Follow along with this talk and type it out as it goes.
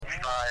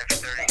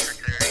30 for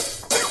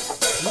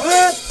 30.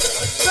 What?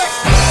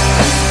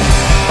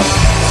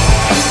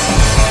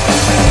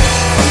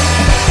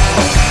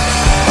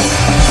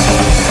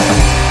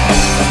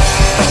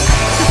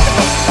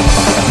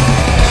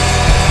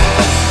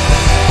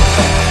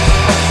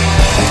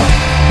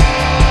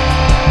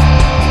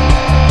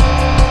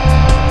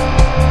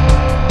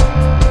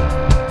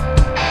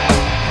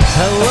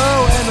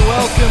 Hello and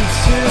welcome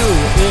to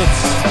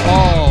It's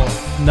All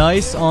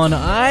Nice on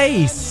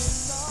Ice.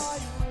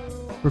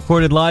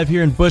 Recorded live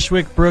here in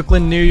Bushwick,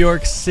 Brooklyn, New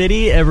York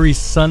City every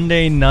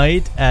Sunday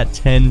night at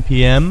 10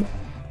 p.m.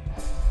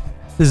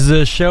 This is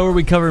a show where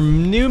we cover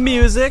new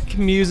music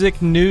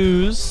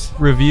news,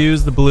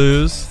 reviews, the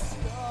blues.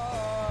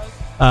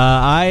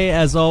 I,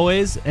 as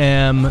always,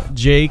 am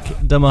Jake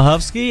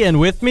Domahovsky, and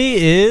with me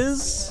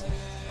is...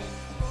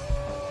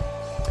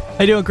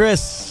 How you doing,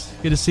 Chris?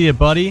 Good to see you,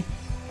 buddy.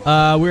 We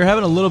were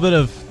having a little bit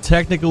of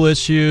technical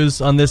issues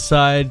on this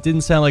side.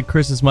 Didn't sound like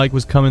Chris's mic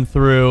was coming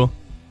through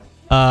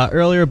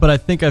earlier, but I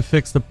think I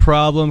fixed the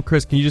problem.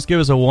 Chris, can you just give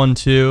us a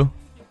 1-2?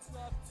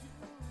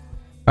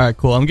 Alright,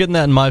 cool. I'm getting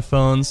that in my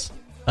phones.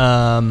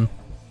 So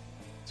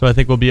I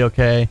think we'll be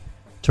okay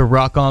to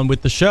rock on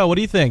with the show. What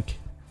do you think?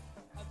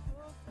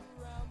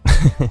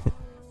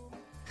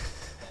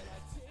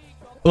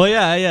 Well,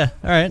 yeah.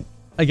 Alright.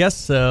 I guess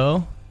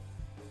so.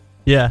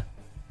 Yeah.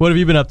 What have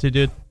you been up to,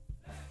 dude?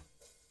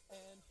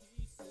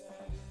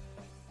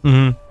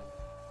 Mm-hmm.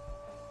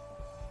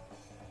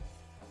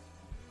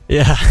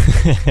 Yeah.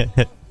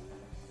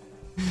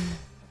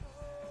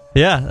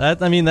 Yeah,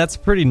 that's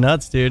pretty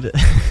nuts, dude.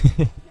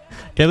 Can't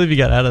believe you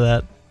got out of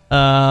that.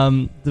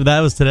 That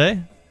was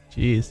today?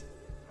 Jeez.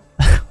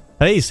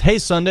 Hey,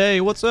 Sunday,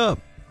 what's up?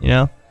 You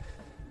know?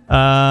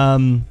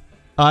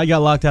 I got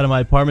locked out of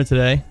my apartment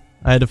today.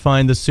 I had to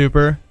find the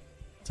super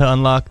to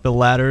unlock the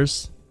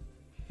ladders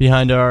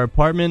behind our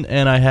apartment,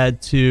 and I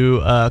had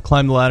to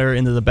climb the ladder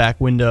into the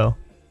back window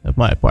of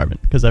my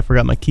apartment because I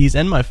forgot my keys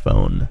and my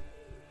phone.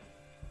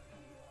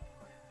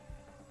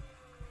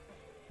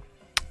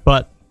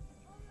 But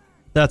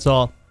that's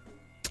all.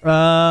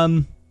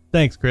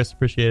 Thanks, Chris.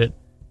 Appreciate it.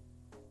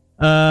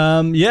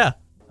 Yeah.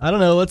 I don't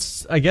know.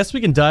 I guess we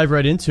can dive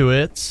right into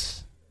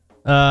it.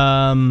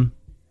 The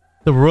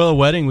royal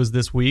wedding was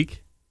this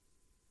week,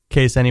 in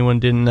case anyone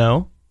didn't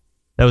know.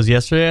 That was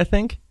yesterday, I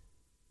think.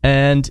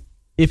 And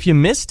if you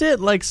missed it,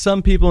 like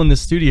some people in the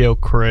studio,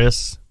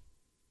 Chris,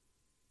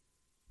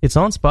 it's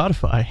on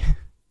Spotify.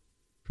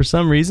 For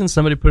some reason,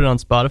 somebody put it on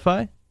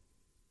Spotify.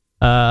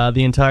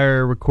 The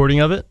entire recording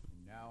of it.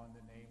 Now in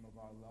the name of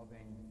our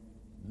loving,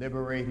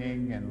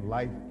 liberating, and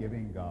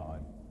life-giving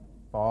God,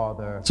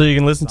 Father... So you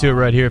can listen to it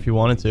right here if you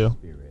wanted to.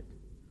 Spirit.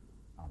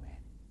 Amen.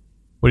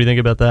 What do you think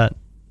about that?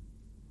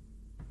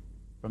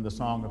 From the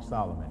Song of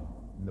Solomon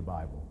in the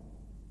Bible.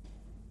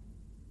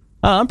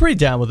 I'm pretty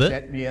down with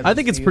it. I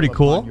think it's pretty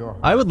cool.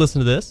 I would listen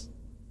to this.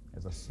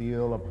 As a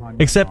seal upon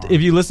Except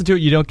if you listen to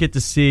it, you don't get to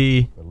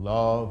see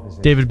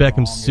David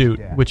Beckham's suit,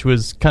 which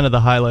was kind of the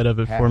highlight of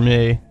it for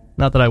me.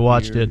 Not that I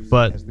watched it,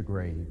 but it's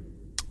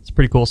a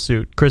pretty cool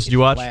suit. Chris, did you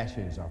watch?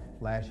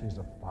 Flashes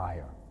of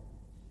fire.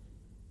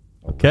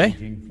 Okay.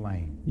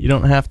 You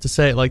don't have to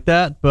say it like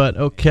that, but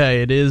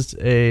okay, it is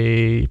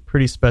a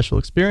pretty special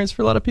experience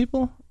for a lot of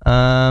people.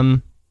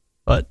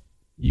 But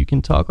you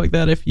can talk like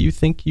that if you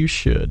think you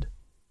should.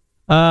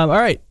 All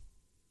right.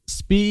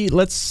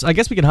 I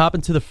guess we can hop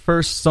into the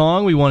first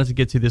song we wanted to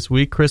get to this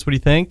week. Chris, what do you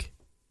think?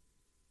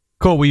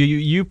 Cool. Well,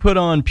 you put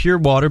on Pure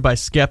Water by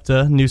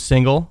Skepta, new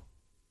single.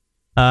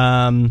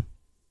 Yeah,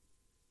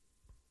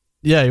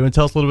 you want to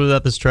tell us a little bit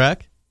about this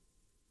track?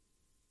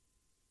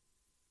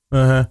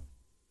 Uh-huh.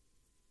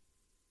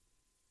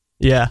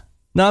 Yeah.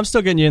 No, I'm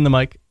still getting you in the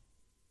mic.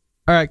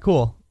 All right,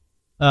 cool.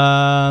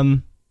 Yeah,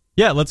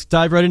 let's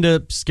dive right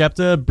into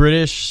Skepta,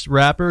 British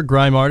rapper,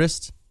 grime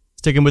artist.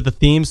 Sticking with the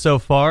theme so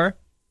far.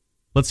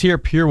 Let's hear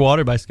Pure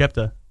Water by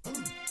Skepta.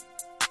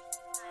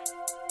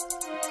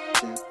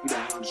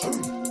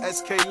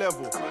 SK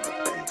level.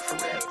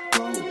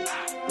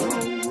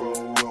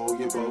 Roll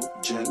your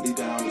boat gently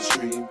down the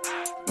stream.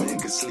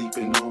 Niggas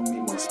sleeping on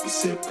me, must be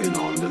sipping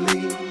on the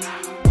lean.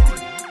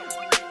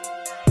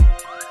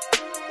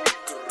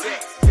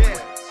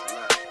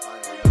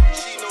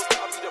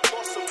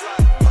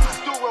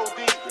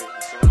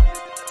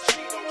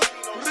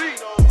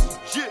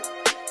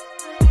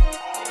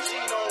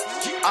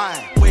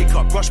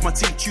 Brush my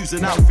teeth, choose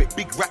an outfit.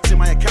 Big racks in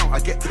my account, I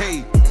get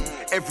paid.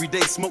 Every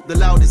day, smoke the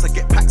loudest. I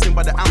get packed in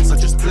by the ounce, I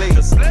just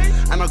blaze.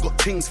 And I got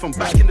things from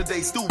back in the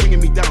day still ringing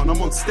me down. I'm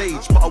on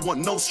stage, but I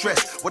want no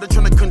stress. What they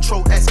trying to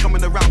control S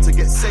coming around to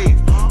get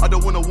saved. I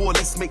don't want a war,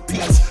 let's make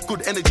peace.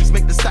 Good energies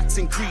make the stacks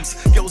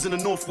increase. Girls in the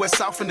north, west,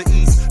 south, and the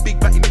east. Big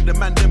batty make the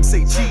man them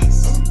say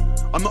cheese.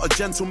 I'm not a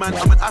gentleman,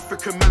 I'm an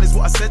African man, is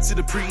what I said to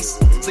the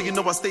priest. So you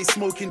know I stay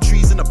smoking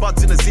trees and the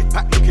buds in a zip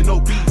pack looking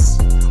obese.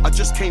 I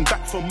just came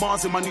back from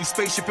Mars in my new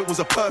spaceship, it was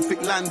a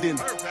perfect landing.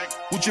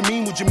 What you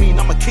mean?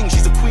 I'm a king,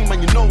 she's a queen,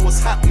 man, you know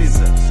what's happening.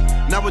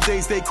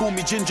 Nowadays they call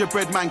me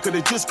gingerbread man, cause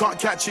they just can't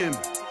catch him.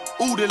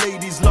 All the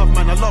ladies love,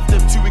 man, I love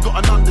them too, we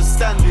got an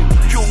understanding.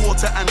 Pure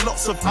water and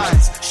lots of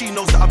ice, she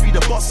knows that I be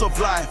the boss of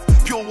life.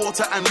 Pure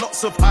water and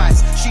lots of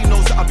ice, she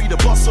knows that I be the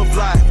boss of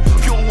life.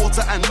 Pure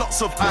water and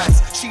lots of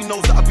ice, she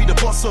knows that I be the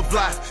boss of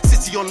life.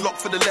 City on lock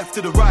for the left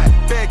to the right.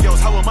 Bear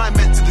girls, how am I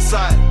meant to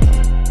decide?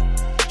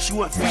 She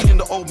weren't feeling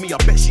the old me, I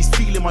bet she's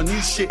feeling my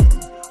new shit.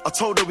 I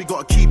told her we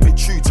gotta keep it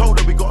true, told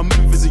her we gotta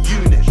move as a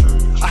unit.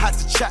 I had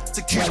to chat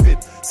to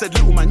Cupid, said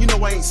little man, you know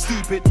I ain't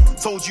stupid.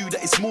 Told you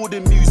that it's more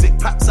than music,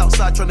 Paps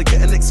outside trying to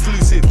get an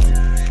exclusive.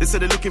 They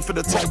said they're looking for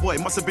the top boy,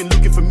 must have been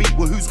looking for me,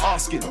 well who's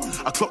asking?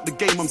 I clocked the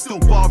game, I'm still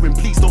barring,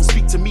 please don't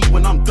speak to me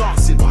when I'm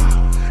dancing.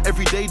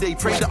 Every day they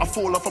pray that I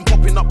fall off, I'm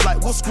popping up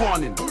like what's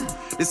squanning.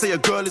 They say a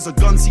girl is a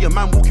gun, see a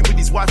man walking with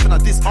his wife and I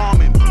disarm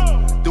him.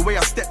 The way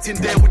I stepped in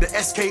there with the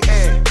SK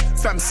Air,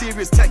 fam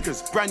serious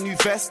techers, brand new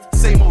vest,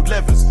 same old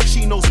levers.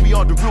 She knows we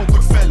are the real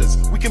good fellas.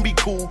 We can be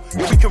cool,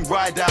 yeah, we can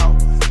ride out.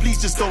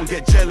 Please just don't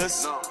get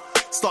jealous.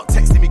 Start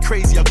texting me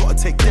crazy, I gotta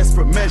take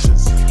desperate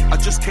measures. I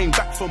just came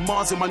back from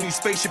Mars in my new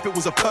spaceship, it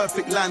was a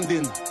perfect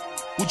landing.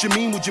 What you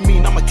mean,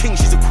 I'm a king,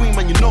 she's a queen,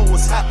 man, you know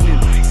what's happening.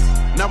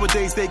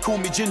 Nowadays they call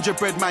me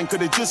gingerbread man, cause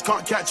they just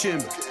can't catch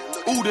him.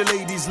 All the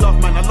ladies love,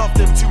 man, I love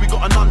them too, we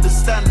got an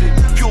understanding.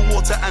 Pure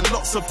water and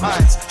lots of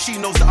ice, she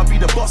knows that I be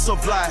the boss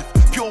of life.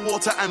 Pure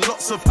water and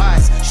lots of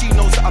ice, she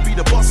knows that I be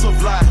the boss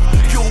of life.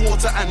 Pure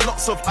water and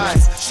lots of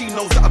ice, she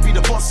knows that I be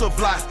the boss of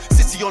life.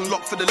 City on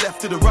lock for the left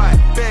to the right.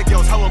 Bear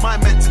girls, how am I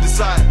meant to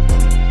decide?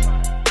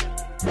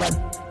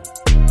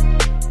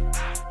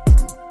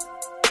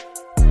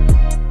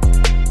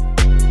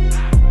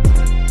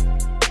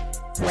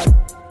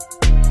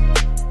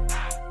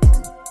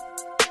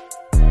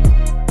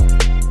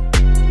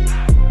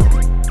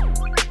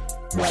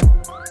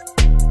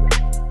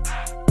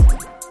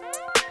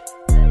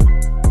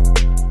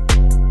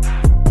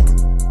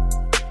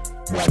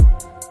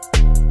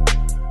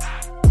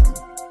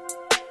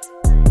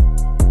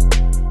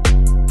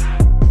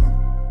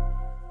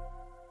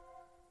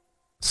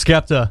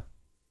 Skepta,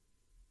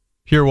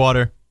 Pure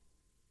Water,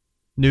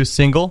 new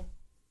single.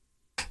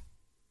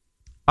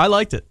 I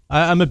liked it.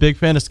 I'm a big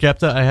fan of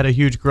Skepta. I had a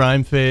huge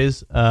grime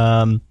phase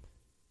a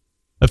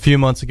few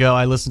months ago.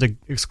 I listened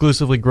to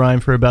exclusively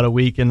grime for about a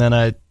week, and then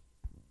it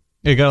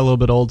got a little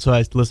bit old, so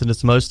I listened to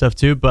some other stuff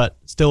too, but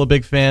still a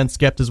big fan.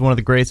 Skepta's one of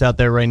the greats out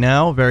there right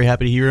now. Very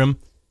happy to hear him.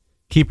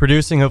 Keep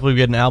producing. Hopefully we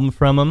get an album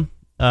from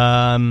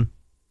him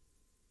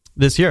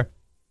this year.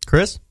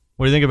 Chris,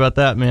 what do you think about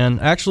that, man?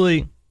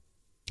 Actually,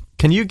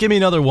 can you give me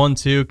another one,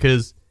 too?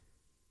 Because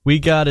we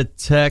got a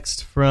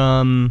text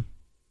from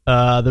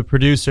the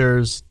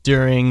producers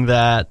during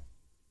that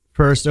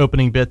first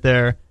opening bit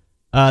there.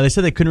 They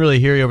said they couldn't really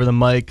hear you over the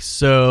mic,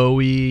 so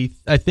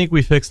I think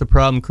we fixed the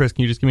problem. Chris,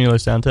 can you just give me another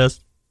sound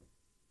test?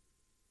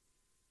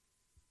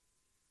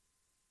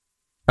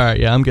 All right,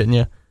 yeah, I'm getting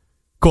you.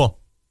 Cool.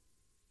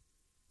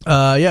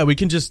 Yeah, we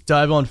can just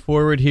dive on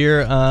forward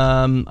here.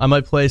 I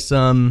might play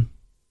some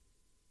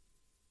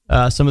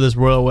of this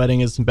royal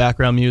wedding as some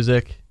background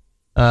music.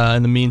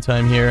 In the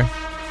meantime here,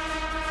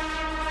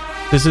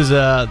 this is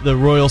the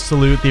royal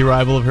salute, the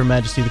arrival of Her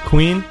Majesty the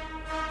Queen.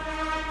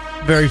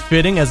 Very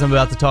fitting, as I'm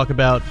about to talk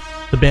about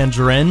the band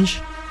Drenge,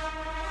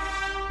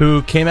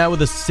 who came out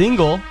with a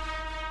single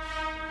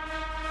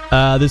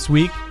this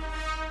week.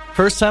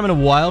 First time in a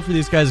while for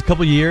these guys, a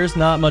couple years,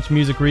 not much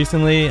music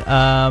recently.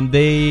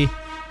 They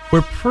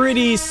were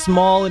pretty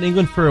small in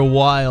England for a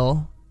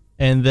while,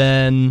 and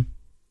then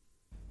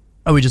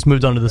we just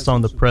moved on to the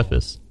song The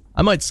Preface.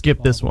 I might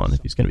skip this one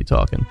if he's going to be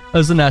talking.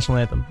 This is the national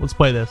anthem. Let's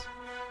play this.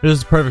 This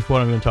is perfect for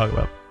what I'm going to talk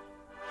about.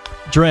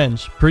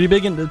 Drenge,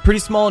 pretty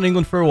small in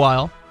England for a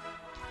while.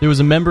 There was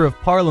a member of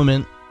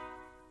parliament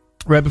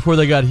right before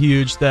they got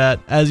huge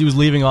that, as he was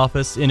leaving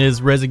office, in his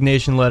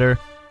resignation letter,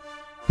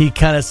 he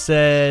kind of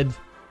said,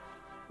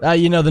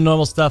 the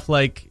normal stuff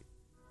like,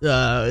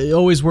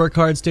 always work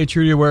hard, stay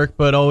true to your work,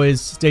 but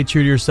always stay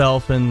true to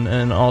yourself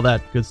and all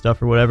that good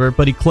stuff or whatever.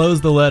 But he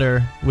closed the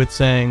letter with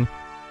saying,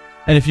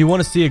 and if you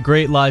want to see a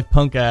great live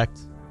punk act,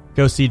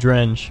 go see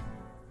Drenge.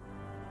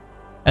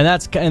 And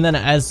then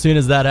as soon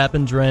as that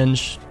happened,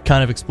 Drenge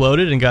kind of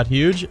exploded and got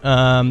huge.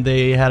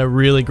 They had a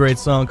really great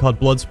song called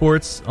Blood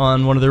Sports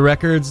on one of their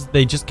records.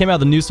 They just came out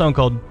with a new song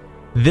called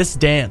This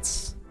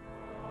Dance,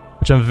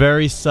 which I'm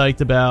very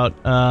psyched about.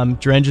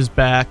 Drenge is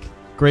back.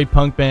 Great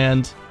punk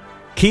band.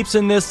 Keeps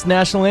in this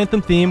national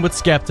anthem theme with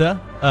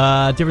Skepta.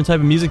 Different type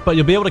of music, but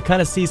you'll be able to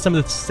kind of see some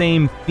of the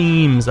same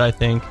themes, I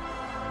think.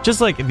 Just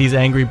like these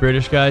angry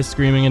British guys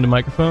screaming into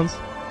microphones.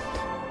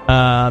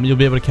 You'll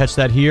be able to catch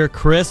that here.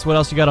 Chris, what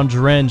else you got on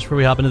Drenge before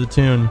we hop into the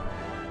tune?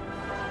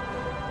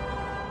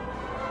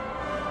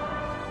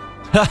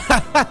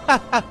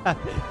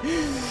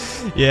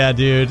 Yeah,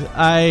 dude.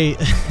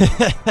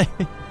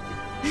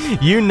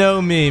 You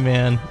know me,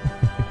 man.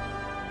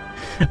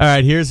 All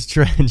right, here's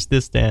Drenge,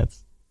 This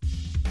Dance.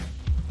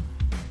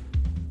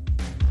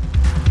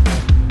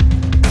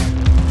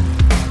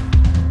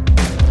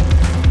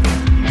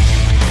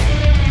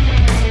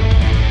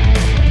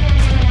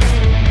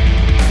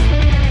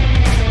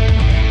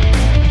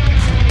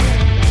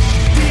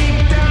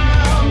 Deep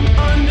down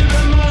under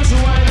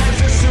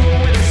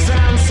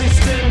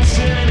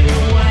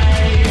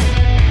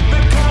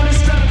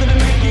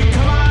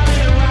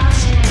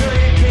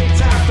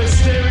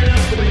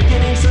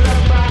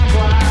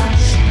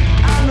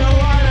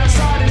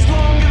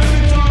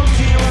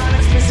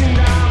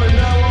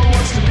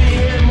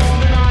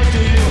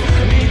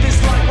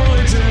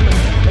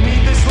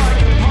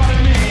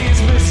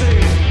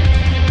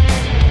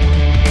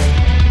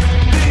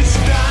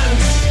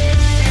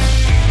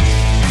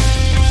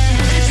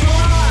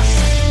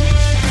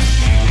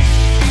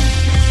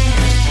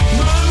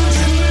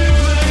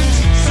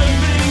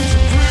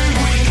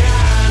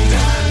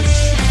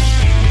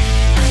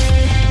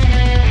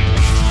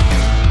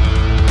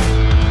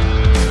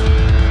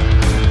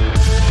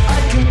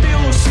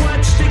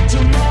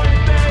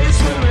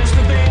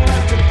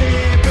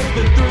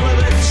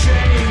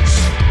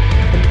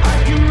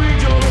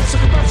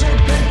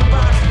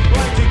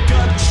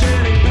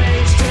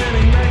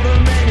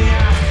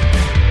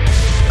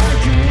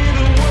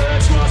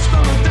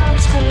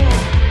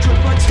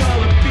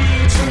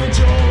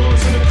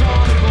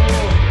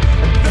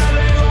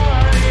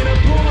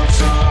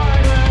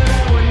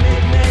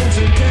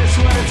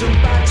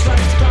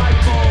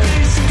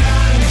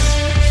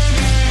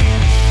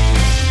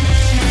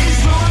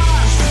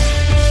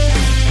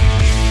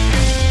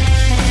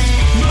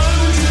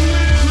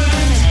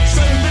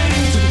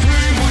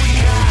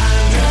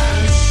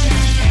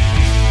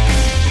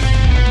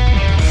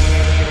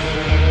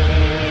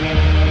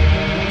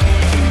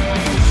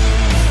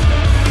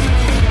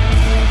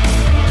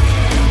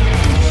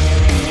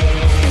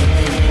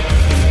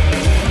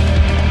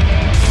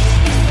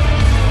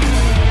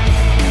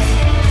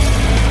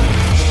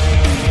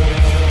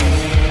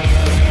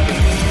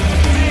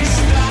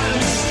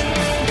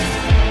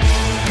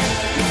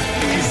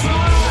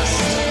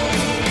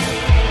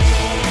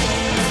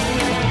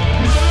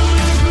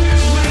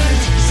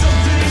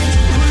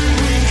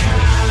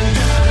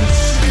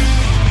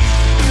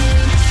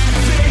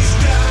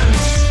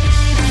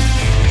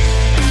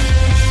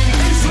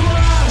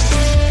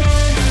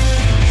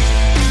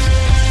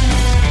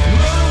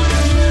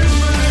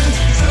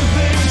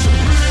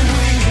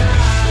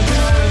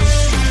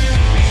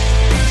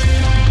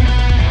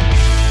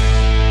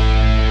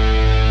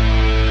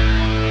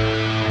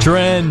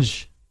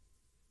Drenge.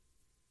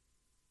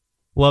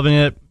 Loving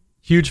it.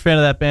 Huge fan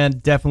of that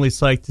band. Definitely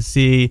psyched to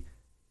see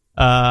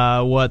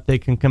what they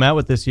can come out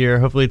with this year.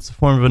 Hopefully it's the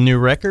form of a new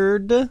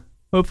record.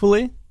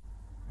 Hopefully.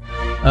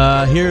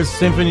 Here's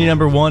Symphony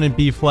Number 1 in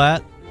B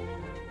flat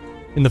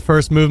in the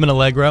first movement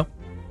Allegro.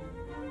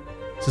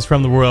 This is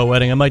from the Royal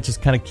Wedding. I might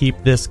just kind of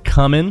keep this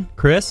coming.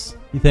 Chris,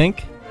 you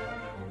think?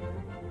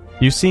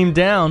 You seem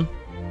down.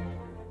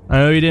 I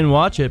know you didn't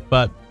watch it,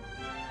 but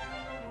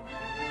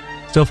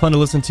still fun to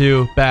listen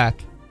to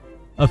back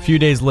a few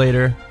days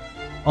later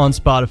on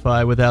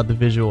Spotify without the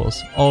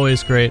visuals.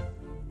 Always great.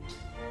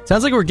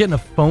 Sounds like we're getting a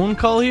phone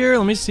call here.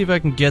 Let me see if I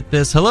can get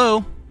this.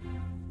 Hello?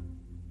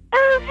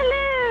 Oh,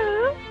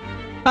 hello.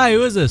 Hi,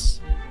 who is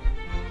this?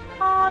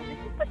 This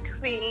is the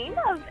Queen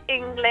of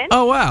England.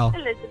 Oh, wow.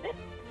 Elizabeth.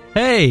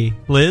 Hey,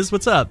 Liz,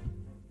 what's up?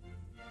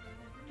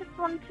 Just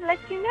wanted to let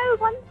you know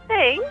one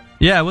thing.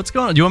 Yeah, what's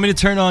going on? Do you want me to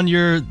turn on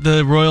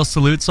the Royal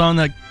Salute song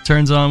that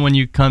turns on when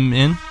you come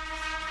in?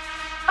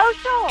 Oh,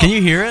 sure. Can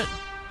you hear it?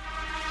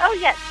 Oh,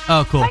 yes.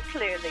 Oh, cool. Quite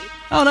clearly.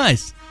 Oh,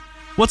 nice.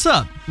 What's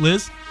up,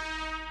 Liz?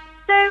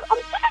 So, I'm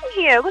sitting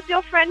here with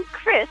your friend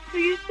Chris, who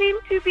you seem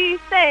to be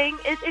saying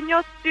is in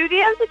your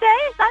studio today.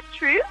 Is that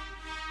true?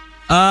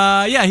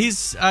 Yeah,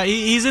 he's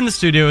in the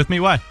studio with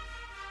me. Why?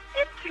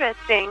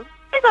 Interesting.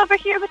 He's over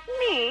here with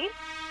me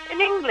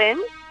in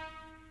England.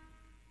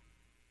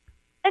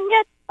 And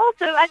yet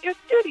also at your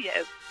studio.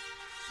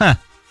 Huh.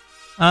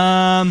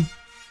 Are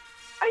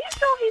you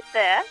sure he's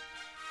there?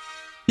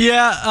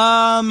 Yeah,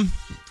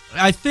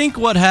 I think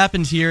what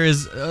happened here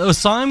is a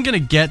song I'm going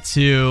to get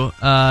to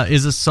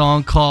is a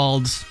song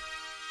called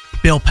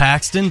Bill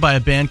Paxton by a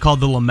band called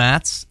the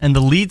Lamats, and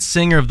the lead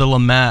singer of the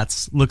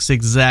Lamats looks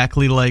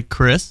exactly like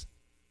Chris.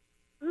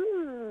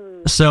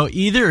 So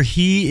either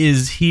he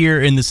is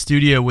here in the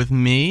studio with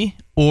me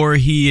or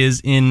he is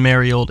in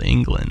merry old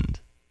England.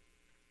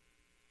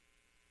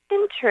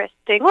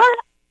 Interesting. Well,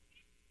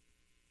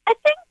 I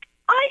think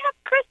I have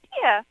Chris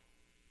here.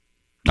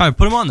 All right,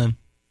 put him on then.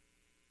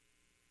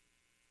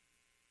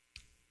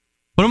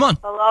 Put him on.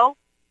 Hello?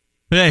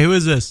 Hey, who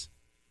is this?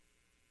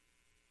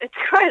 It's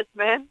Chris,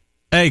 man.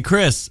 Hey,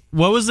 Chris,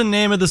 what was the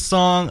name of the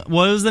song?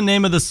 What was the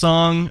name of the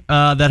song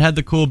that had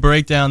the cool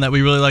breakdown that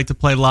we really like to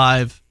play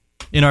live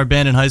in our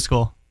band in high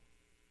school?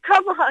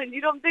 Come on,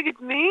 you don't think it's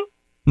me?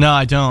 No,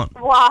 I don't.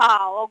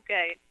 Wow,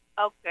 okay.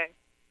 Okay,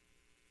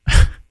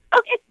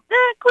 it's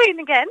the Queen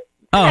again.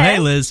 Oh, Hello. hey,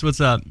 Liz,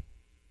 what's up?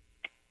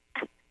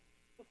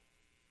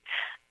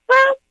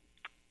 Well,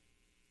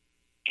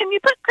 can you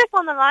put Chris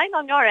on the line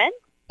on your end?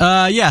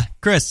 Yeah,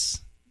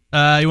 Chris.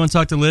 You want to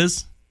talk to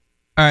Liz?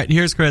 All right,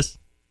 here's Chris.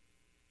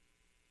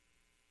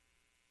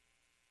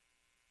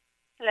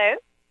 Hello?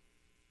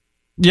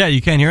 Yeah, you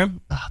can't hear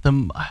him?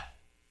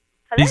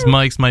 These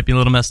mics might be a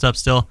little messed up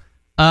still.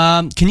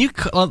 Can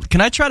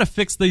I try to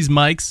fix these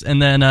mics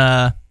and then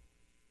I'm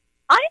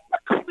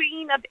the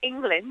Queen of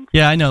England,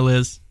 Yeah, I know,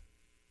 Liz.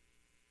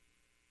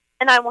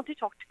 and I want to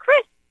talk to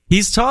Chris.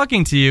 He's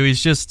talking to you.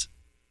 He's just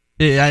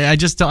I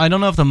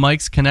don't know if the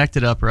mic's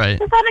connected up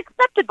right. Is that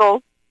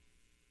acceptable?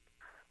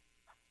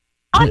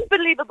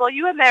 Unbelievable,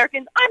 you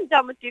Americans. I'm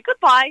done with you.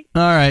 Goodbye.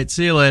 All right,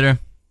 see you later.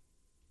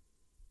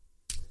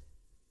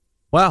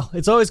 Wow,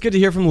 it's always good to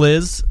hear from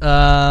Liz.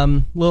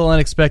 Little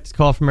unexpected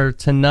call from her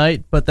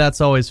tonight, but that's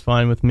always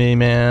fine with me,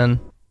 man.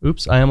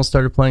 Oops, I almost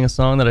started playing a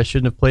song that I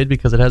shouldn't have played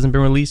because it hasn't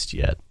been released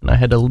yet, and I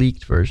had a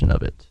leaked version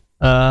of it.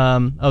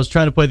 I was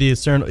trying to play the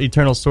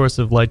Eternal Source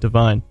of Light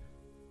Divine.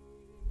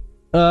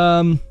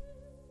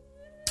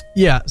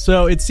 Yeah,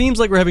 so it seems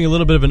like we're having a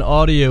little bit of an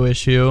audio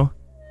issue,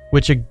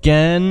 which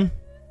again,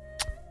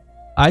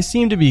 I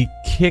seem to be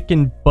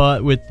kicking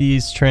butt with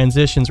these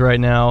transitions right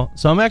now.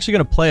 So I'm actually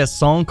going to play a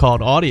song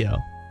called Audio.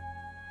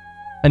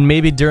 And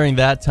maybe during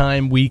that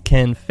time we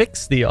can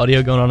fix the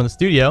audio going on in the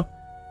studio.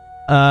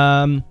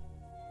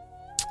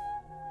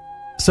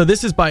 So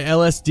this is by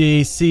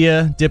LSD,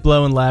 Sia,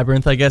 Diplo, and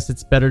Labyrinth. I guess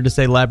it's better to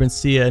say Labyrinth,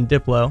 Sia, and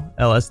Diplo,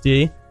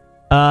 LSD.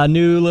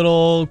 New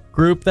little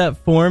group that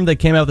formed. They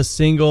came out with a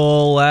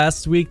single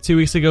last week, 2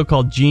 weeks ago,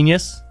 called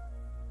Genius.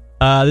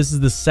 This is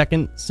the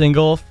second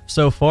single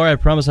so far. I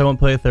promise I won't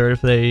play a third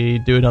if they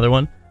do another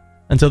one.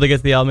 Until they get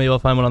to the album, maybe I'll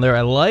find one on there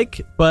I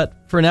like. But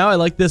for now, I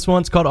like this one.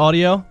 It's called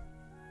Audio.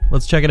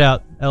 Let's check it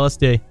out.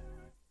 LSD.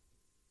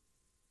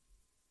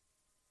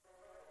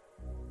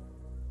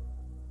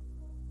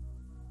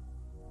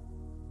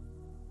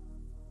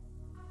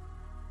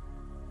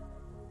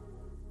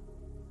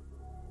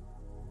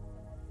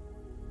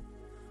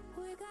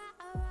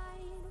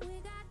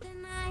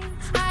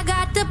 I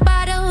got the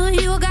bottle,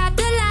 you got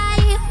the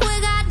light,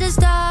 we got the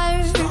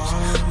stars,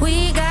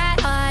 we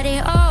got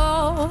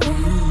audio.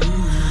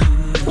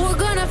 We're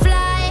gonna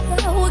fly,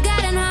 we're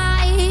getting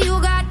high, you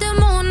got the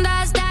moon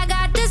dust, I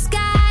got the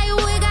sky,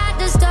 we got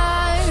the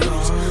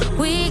stars,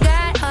 we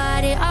got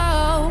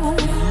audio.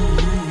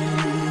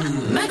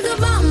 Make the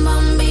bum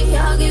bum beat,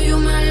 I'll give you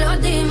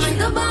melody, make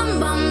the bum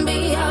bum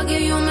beat, I'll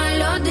give you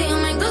melody,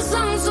 make the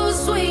song so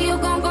sweet, you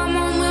gon' come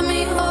on with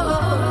me, oh.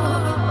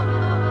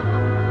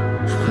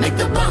 Make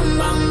the bum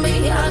bum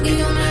beat, I'll give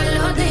you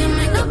melody.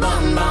 Make the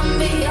bum bum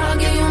be. I'll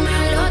give you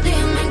melody,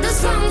 make the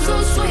song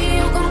so sweet.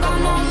 You gon'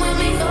 come home with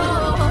me, oh.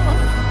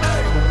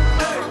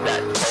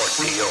 That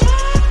audio.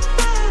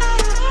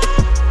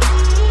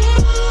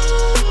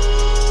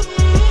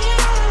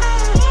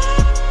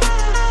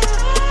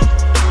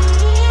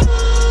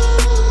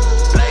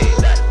 Play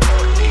that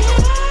audio.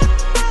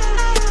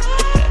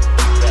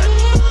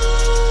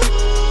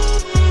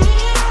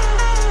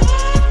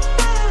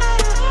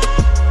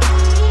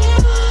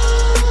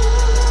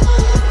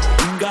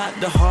 We got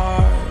the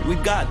heart, we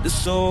got the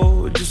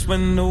soul. Just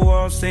when the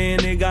world's saying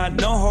they got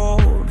no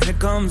hold, here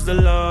comes the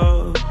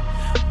love.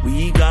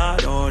 We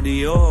got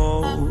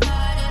audio.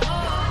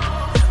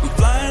 I'm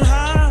flying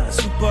high,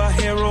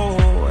 superhero.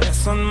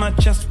 S on my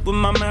chest with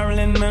my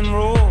Marilyn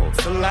Monroe.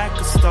 Feel like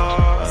a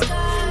star,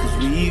 'cause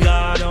we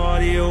got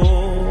audio.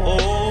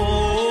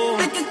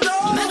 Make it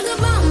go. Make the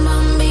bum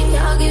bum beat,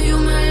 I'll give you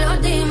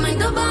melody. Make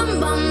the bum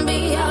bum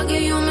beat, I'll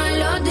give you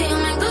melody.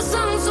 Make the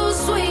song so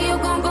sweet, you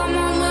gon' come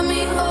home with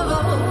me,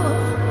 oh.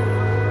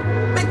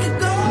 Make it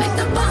go. Make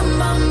the bum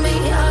bum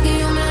beat, I'll give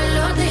you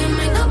melody.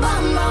 Make the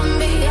bum bum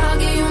beat, I'll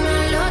give you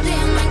melody.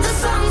 Make the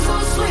song so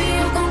sweet,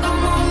 you gon'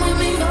 come home with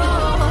me, oh.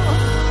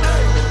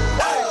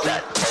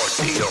 That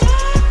audio.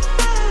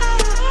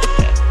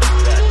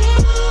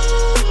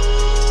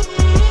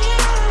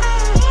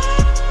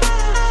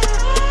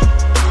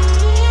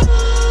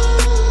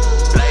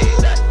 Play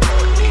that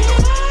audio.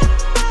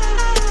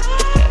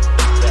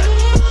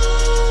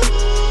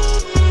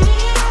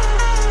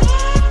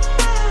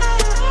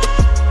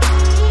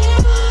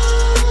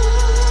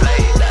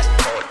 Play that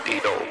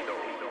audio.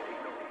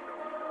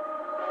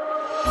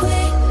 We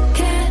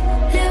can't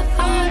live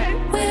on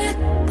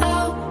without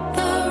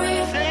the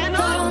rhythm.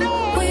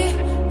 We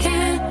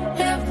can't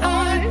live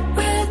on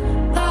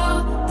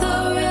without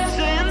the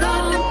rhythm.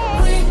 We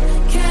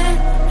can't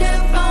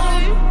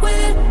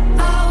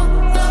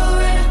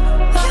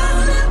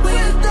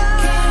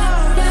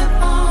live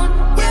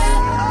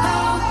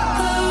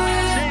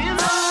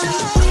on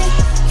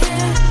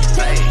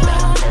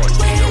without the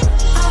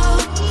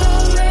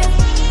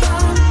rhythm.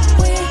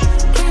 We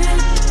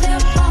can't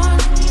live on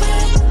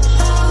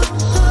without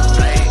the rhythm. We can't Play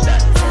live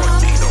that on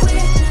audio. without the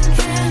rhythm.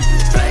 We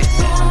can't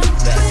live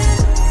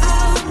on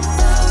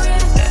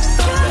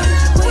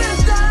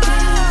without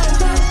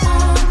the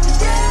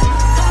Play that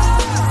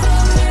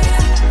audio.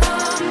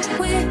 Play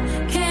we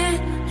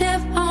can't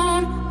live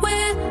on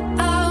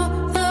without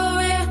the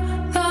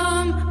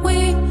rhythm. We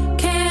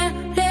can't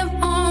live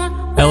on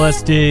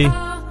LSD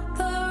without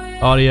the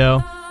rhythm.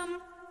 audio.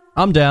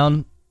 I'm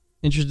down.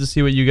 Interested to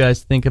see what you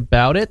guys think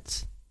about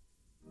it.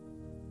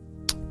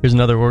 Here's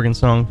another organ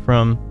song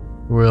from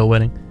Royal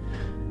Wedding.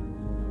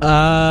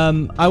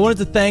 I wanted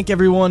to thank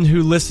everyone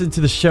who listened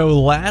to the show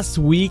last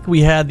week.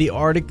 We had the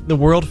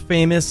world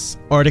famous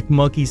Arctic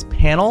Monkeys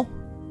panel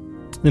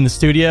in the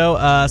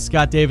studio.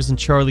 Scott Davis and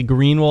Charlie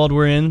Greenwald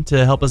were in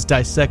to help us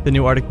dissect the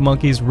new Arctic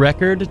Monkeys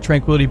record,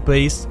 Tranquility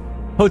Base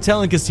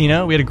Hotel and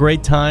Casino. We had a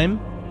great time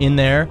in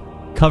there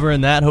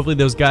covering that. Hopefully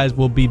those guys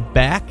will be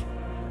back.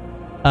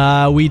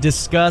 We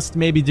discussed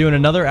maybe doing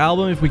another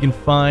album if we can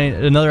find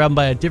another album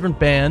by a different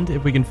band,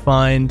 if we can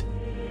find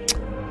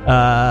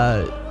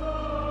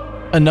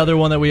another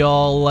one that we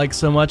all like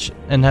so much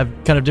and have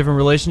kind of different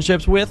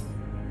relationships with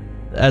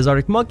as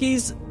Arctic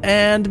Monkeys,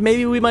 and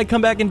maybe we might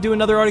come back and do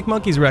another Arctic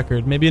Monkeys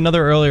record, maybe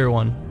another earlier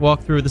one,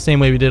 walk through it the same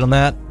way we did on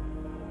that.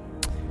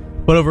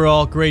 But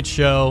overall, great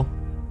show,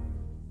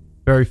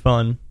 very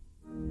fun.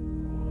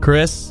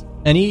 Chris,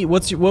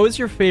 what was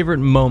your favorite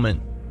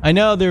moment? I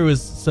know there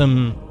was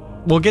some.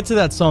 We'll get to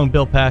that song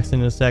Bill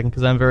Paxton in a second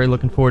because I'm very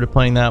looking forward to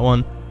playing that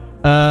one.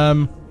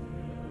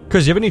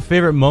 Chris, do you have any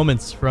favorite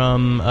moments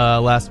from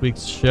last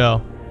week's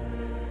show?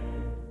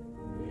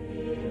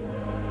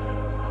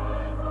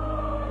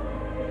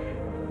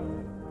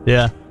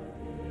 Yeah.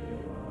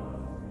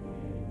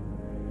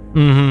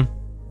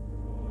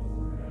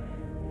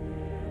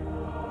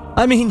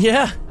 I mean,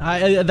 yeah.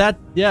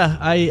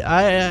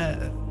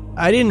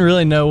 I didn't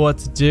really know what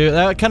to do.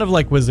 That kind of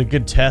like was a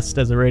good test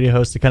as a radio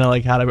host to kind of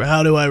like how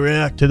do I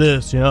react to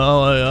this? You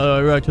know, how do I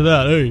react to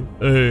that?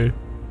 Hey.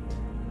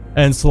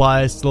 And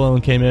Sly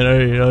Stallone came in.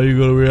 Hey, how you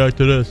gonna react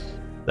to this?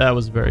 That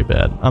was very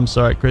bad. I'm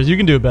sorry, Chris. You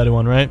can do a better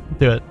one, right?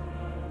 Do it.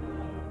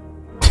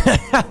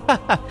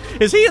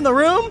 Is he in the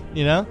room?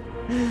 You know?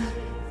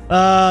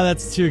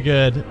 That's too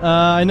good.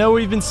 I know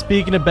we've been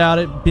speaking about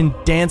it, been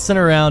dancing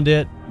around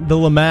it. The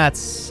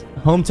Lamats,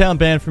 hometown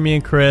band for me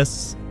and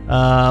Chris.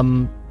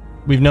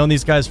 We've known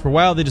these guys for a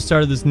while. They just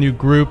started this new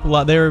group.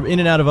 They were in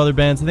and out of other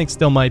bands. I think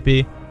still might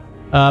be.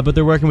 But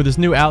they're working with this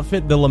new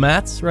outfit, the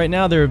Lamats, right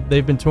now.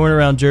 They've been touring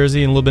around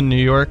Jersey and a little bit in New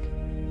York.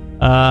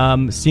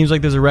 Seems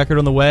like there's a record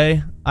on the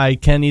way. I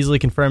can easily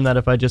confirm that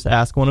if I just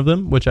ask one of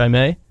them, which I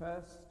may.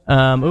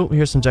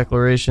 Here's some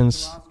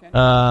declarations.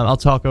 I'll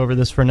talk over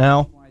this for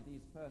now.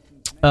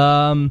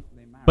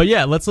 But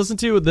yeah, let's listen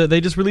to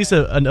they just released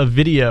a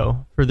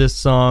video for this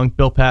song,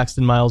 Bill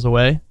Paxton, Miles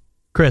Away.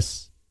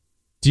 Chris,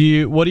 did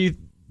you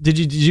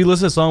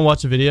listen to the song,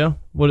 watch the video?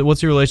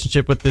 What's your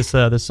relationship with this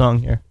song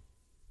here?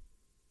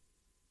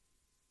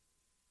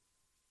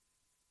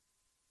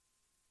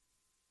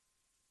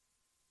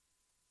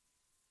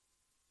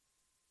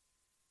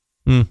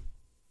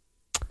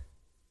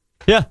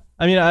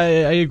 I mean, I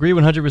agree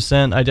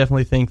 100%. I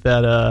definitely think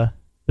that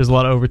there's a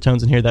lot of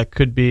overtones in here that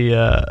could be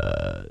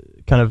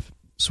kind of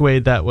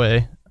swayed that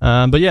way.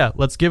 But yeah,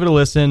 let's give it a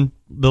listen.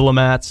 The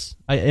Lamats.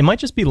 It might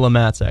just be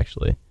Lamats,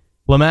 actually.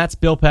 Lamats,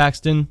 Bill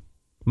Paxton,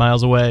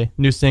 Miles Away.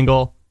 New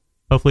single.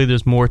 Hopefully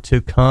there's more to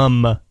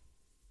come.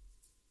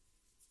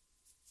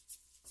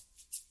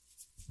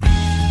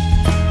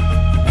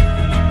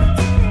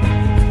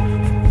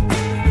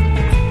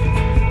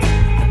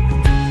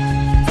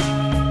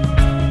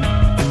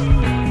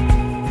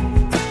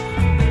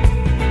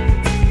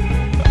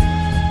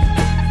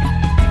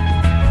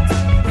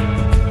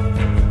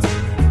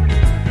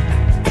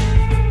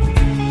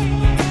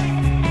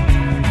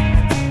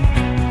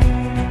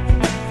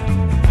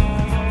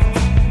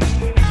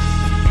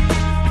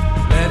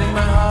 Letting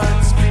my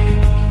heart speak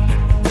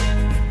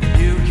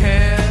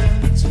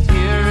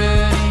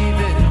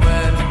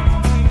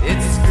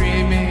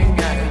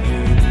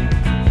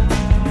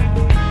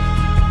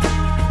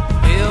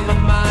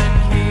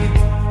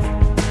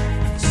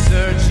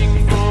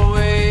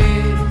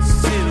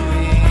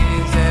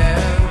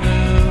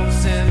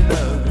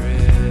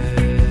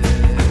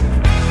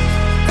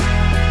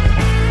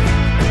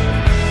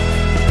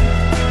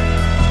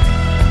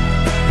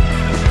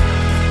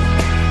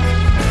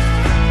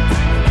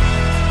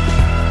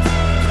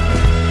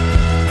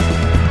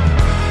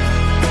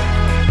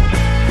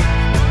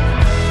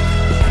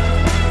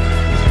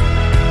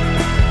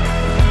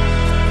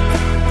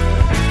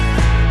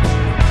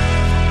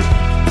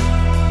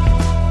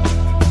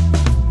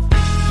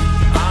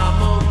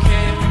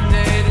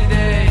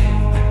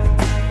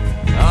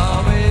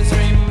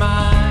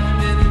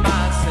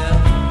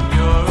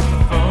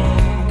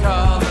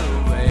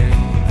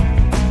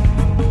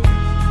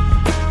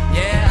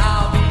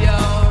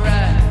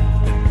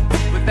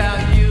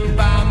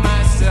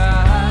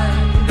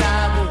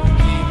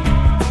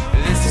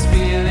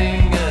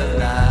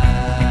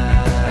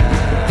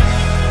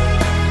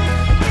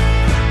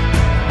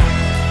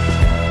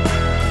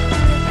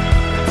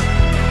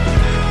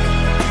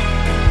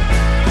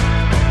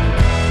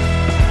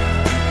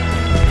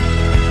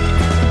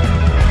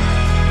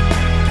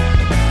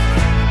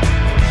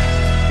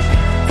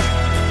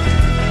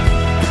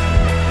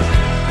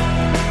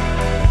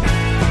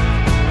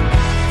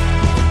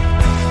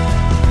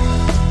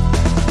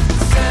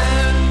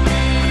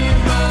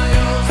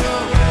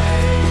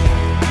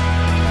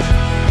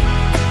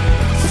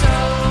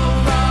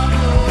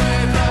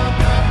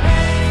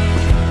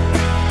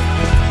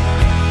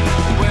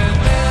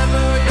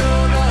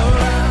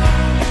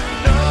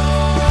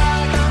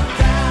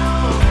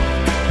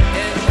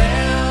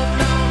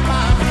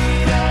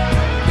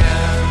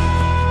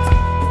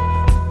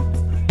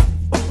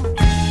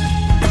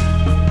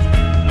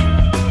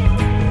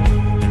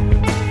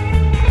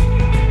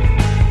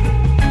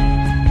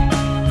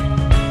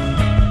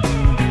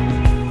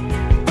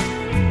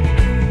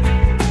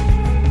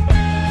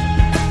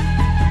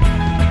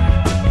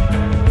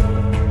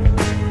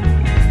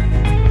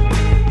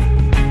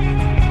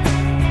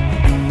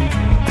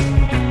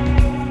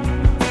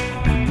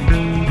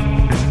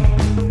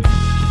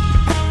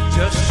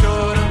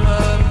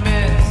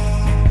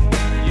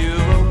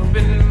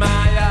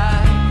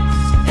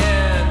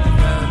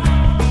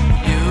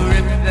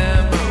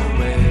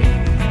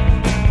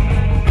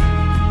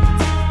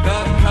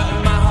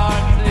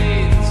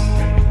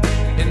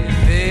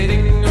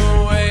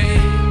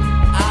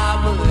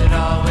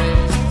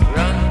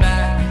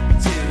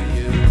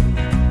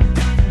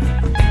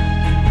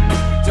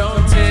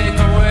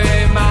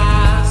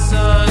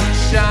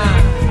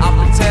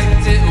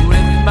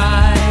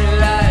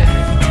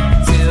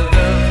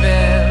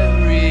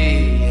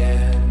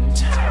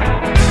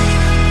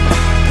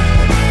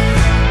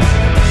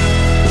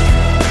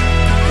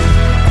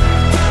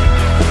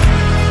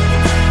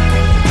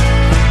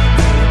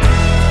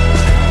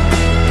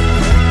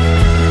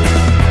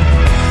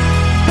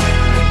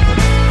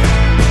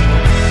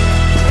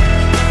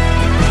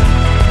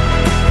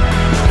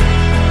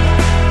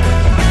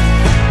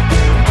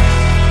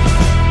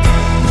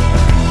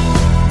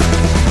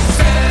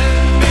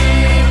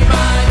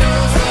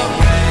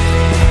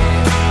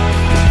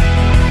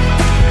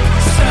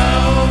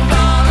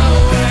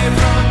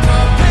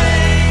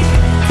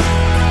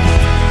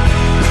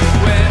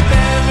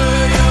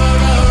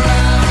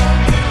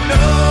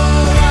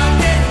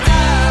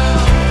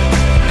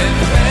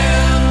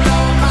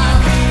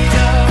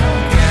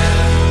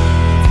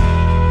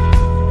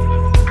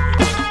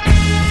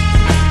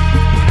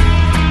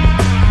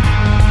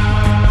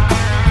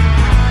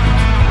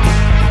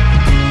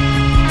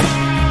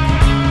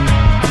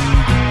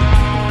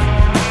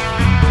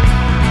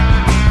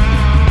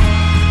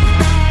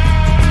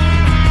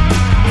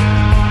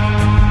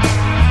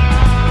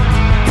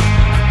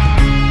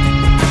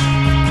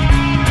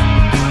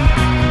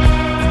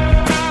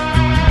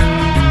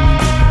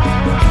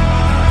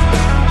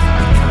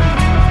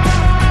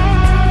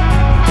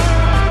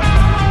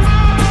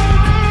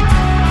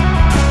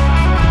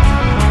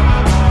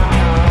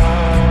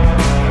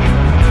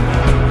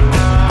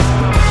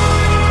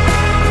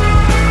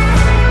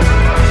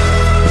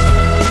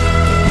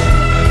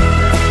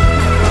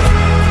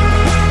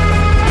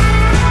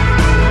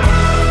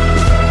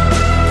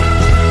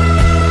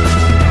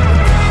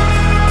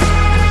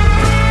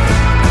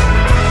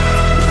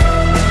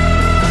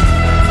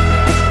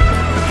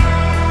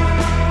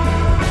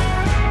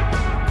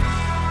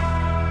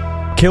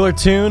Killer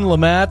tune,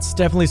 Lamats.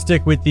 Definitely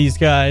stick with these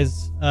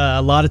guys.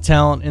 A lot of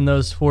talent in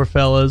those four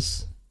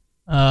fellas.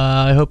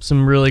 I hope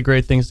some really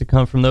great things to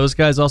come from those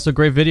guys. Also,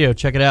 great video.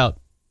 Check it out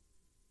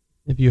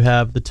if you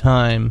have the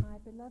time.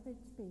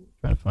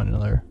 Trying to find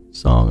another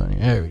song on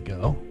here. There we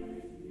go.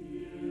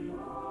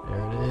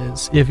 There it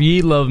is. If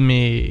Ye Love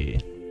Me.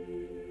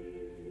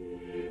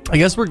 I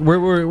guess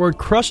we're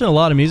crushing a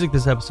lot of music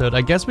this episode.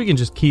 I guess we can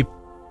just keep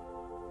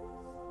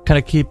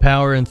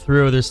powering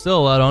through. There's still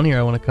a lot on here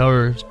I want to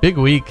cover. It's a big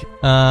week.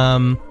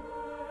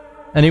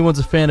 Anyone's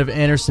a fan of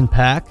Anderson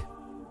 .Paak?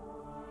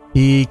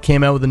 He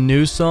came out with a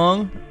new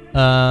song.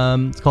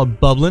 It's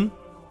called Bubblin'.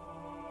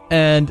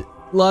 And a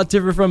lot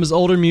different from his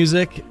older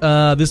music.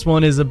 This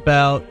one is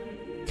about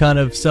kind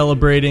of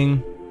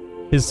celebrating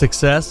his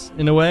success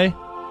in a way.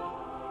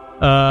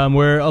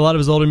 Where a lot of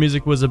his older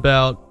music was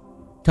about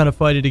kind of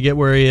fighting to get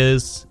where he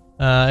is.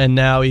 And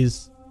now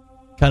he's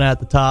kind of at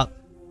the top.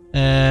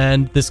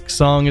 And this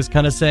song is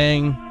kind of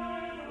saying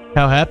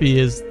how happy he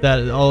is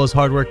that all his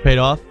hard work paid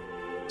off.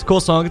 It's a cool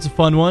song. It's a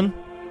fun one.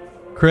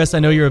 Chris, I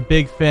know you're a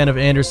big fan of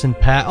Anderson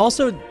 .Paak.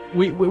 Also,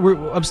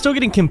 I'm still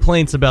getting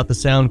complaints about the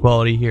sound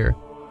quality here.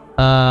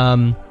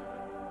 I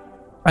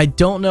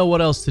don't know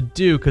what else to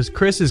do because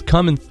Chris is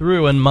coming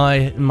through in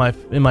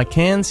my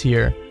cans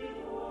here,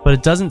 but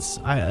it doesn't.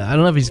 I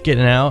don't know if he's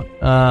getting out.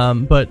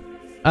 But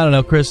I don't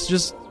know, Chris.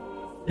 Just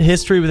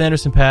history with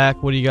Anderson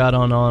 .Paak. What do you got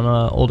on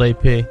old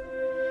AP?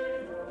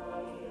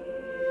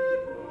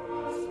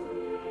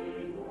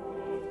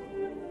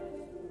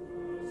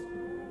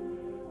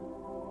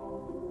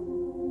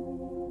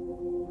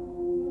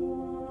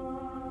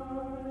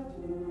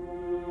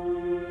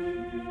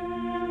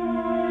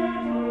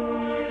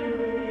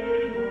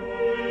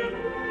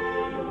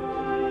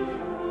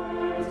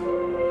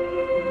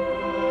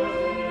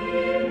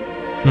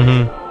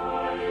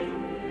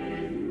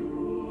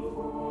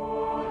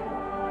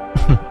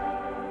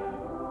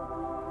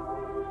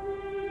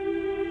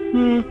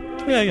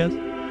 Yeah, I guess.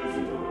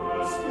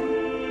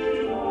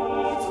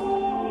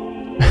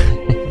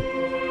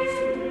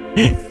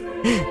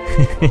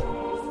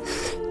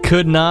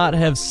 Could not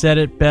have said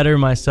it better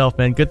myself,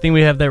 man. Good thing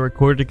we have that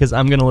recorded because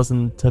I'm going to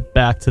listen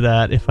back to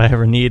that if I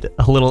ever need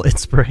a little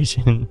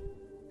inspiration.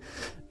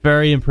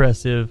 Very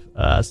impressive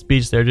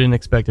speech there. Didn't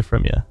expect it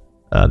from you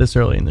this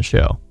early in the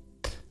show.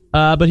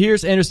 But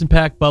here's Anderson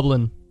 .Paak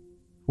Bubblin'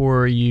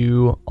 for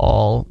you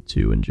all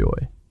to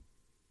enjoy.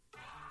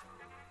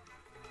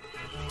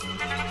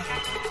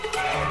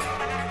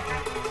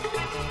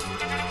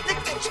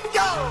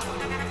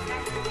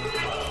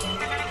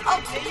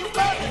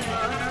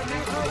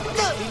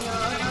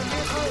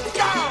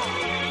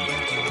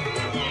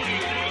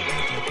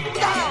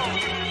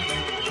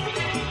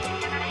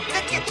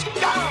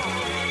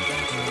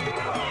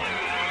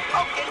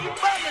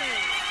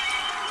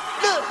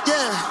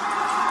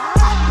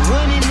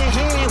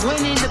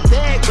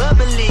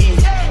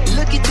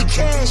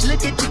 Cash,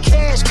 look at the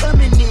cash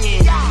coming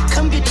in.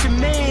 Come get your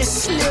man,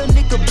 little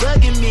nigga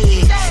bugging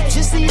me.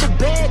 Just need a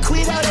bag,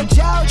 quit all that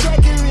jaw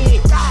jackery.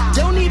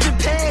 Don't even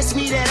pass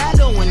me that, I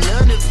don't want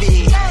none of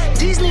it.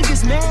 These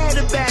niggas mad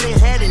about it,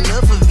 had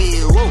enough of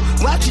it. Whoa,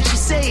 watch what you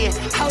saying,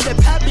 how that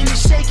poppin' and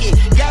shaking.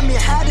 Got me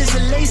hot as a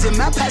laser,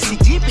 my posse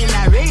deep and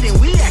irate. And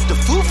we act a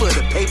fool for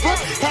the paper.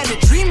 Had a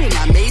dream and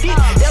I made it.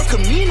 El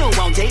Camino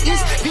on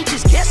Dayton's,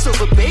 bitches guess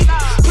over bait.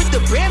 Put the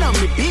brand on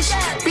me, bitch.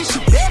 Bitch, you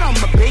bet on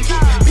my bacon.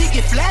 Big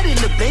and flat in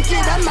the bacon.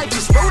 I might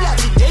just roll out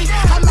today.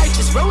 I might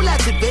just roll out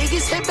to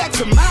Vegas. Head back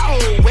to my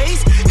old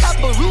ways. Cop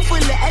a roof full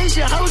of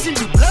Asian hoes and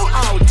do blow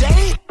all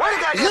day.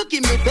 Look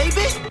at me,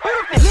 baby.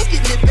 Look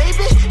at me,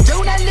 baby.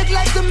 Don't I look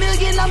like a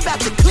million? I'm about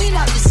to clean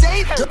out the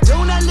safe.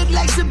 Don't I look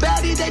like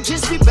somebody that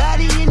just be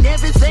bodying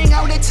everything?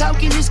 All that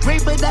talking is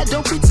great, but I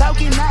don't be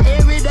talking. I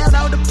air it out.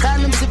 All the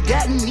problems have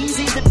gotten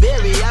easy to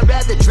bury. I'd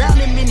rather drown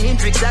him in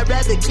Hendrix. I'd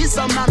rather kiss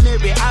on my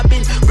Mary. I've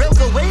been broke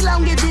way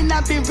longer than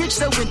I've been rich,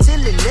 so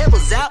until it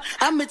levels out,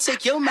 I'ma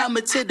take your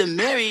mama to the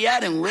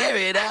Marriott and wear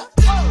it out.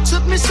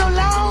 Took me so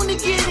long to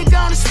get it,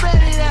 gonna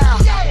spread it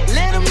out.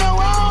 Let them know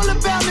all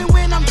about me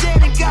when I'm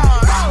dead and gone.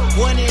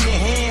 One in the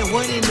hand,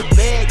 one in the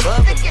bag,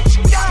 bubble.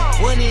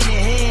 One in the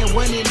hand,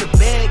 one in the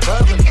bag,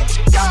 bubble.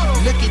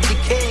 Look at the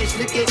cash,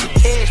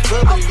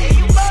 bubbling.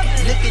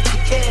 Look at the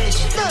cash,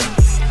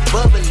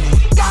 bubbling.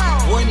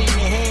 One in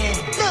the hand,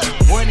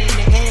 one in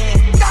the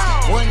hand,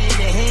 one in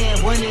the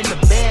hand, one in the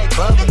bag,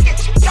 bubbling.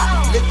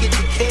 Look at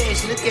the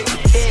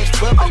cash,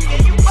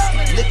 bubbling.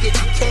 Look at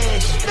the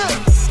cash,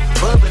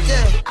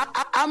 bubbling.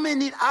 I'ma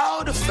need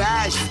all the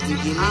fries you can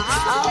give me,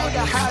 all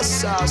the hot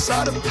sauce,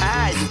 all the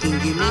pie you can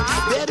give me.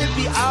 Better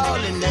be all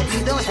or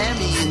nothing, don't have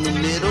me in the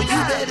middle. You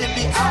better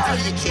be all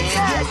you can,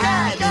 get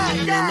high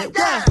in a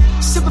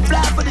minute. Super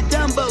fly for the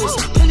Dumbos,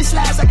 plenty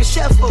slides like a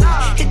shuffle.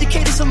 Hit the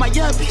cadence on my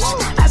young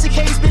bitch. Isaac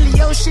Hayes, Billy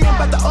O, whole shit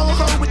about the old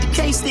hoe with the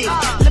K-stick.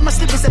 Let my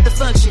slippers at the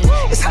function.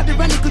 It's hard to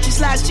run the Gucci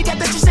slides. Chick, I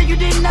thought you said you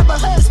didn't have a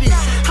husband.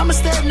 I'm a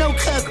stud, no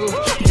cuckoo.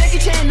 Jackie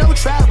Chan, no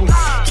travel.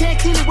 Can't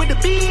clean it with the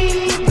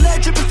beat.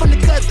 Blood dripping from the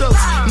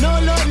cutthroats. No,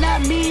 Lord,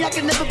 not me. I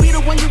can never be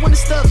the one you want to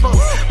stuff for.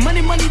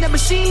 Money, the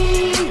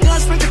machine.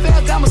 Guns, spring,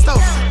 fail, gamma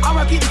stove.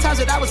 R.I.P. the times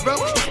that I was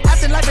broke.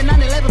 After life in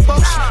 9/11,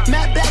 folks.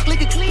 Matt back,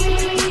 liquor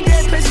clean.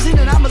 Dead presses in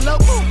and I'm a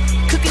local.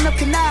 Cooking up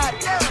canard.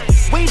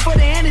 Waiting for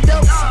the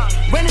antidote.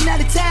 Running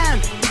out of time.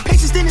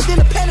 Patience thinner than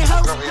a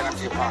pantyhose. Over here,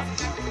 empty your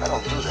pockets. I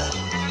don't do that.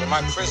 In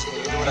my prison,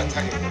 you do what I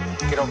tell you.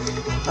 Get over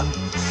here.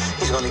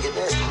 He's gonna get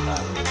nasty.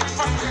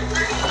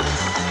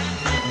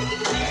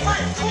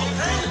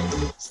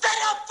 Stay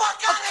the fuck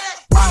out of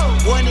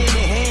it. One in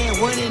the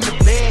hand, one in the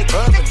bag,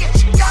 bubbling.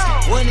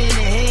 One in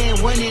the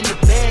hand, one in the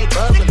bag,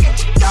 bubbling.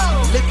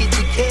 Look at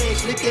the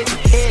cash,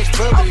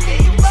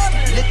 bubbling.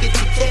 Look at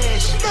the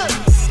cash,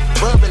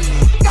 bubbling.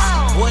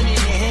 One in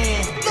the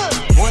hand,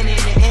 one in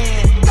the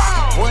hand,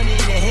 one in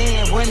the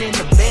hand, one in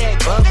the bag,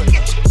 bubbling.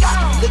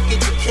 Look at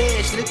the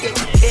cash,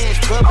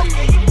 bubbling.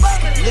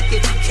 Look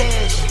at the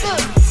cash,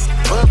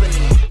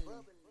 bubbling.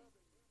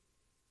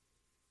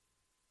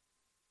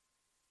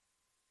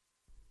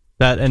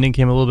 That ending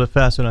came a little bit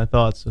faster than I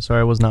thought, so sorry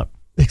I was not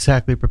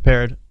exactly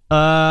prepared.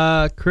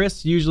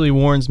 Chris usually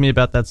warns me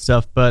about that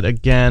stuff, but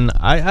again,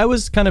 I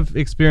was kind of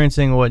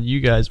experiencing what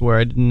you guys were.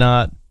 I did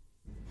not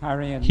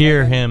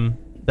hear him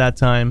that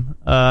time.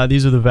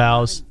 These are the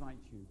vows. I invite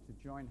you to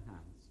join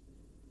hands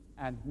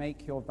and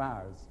make your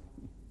vows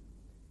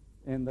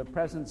in the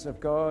presence of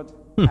God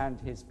and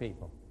his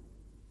people.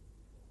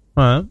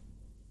 Huh?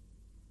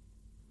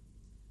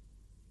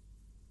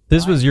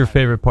 This was your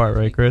favorite part,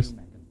 right, Chris?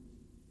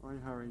 I,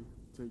 Harry,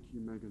 take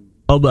you, Megan,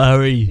 Oh,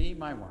 Harry. Be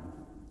my wife.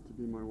 to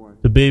be my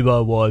wife. To be my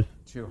wife.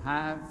 To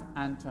have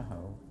and to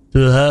hold. To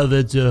have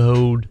and to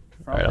hold.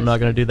 Alright, I'm not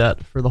going to do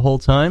that for the whole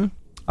time.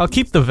 I'll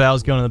keep the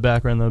vows going in the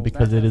background, though,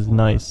 because it is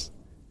nice.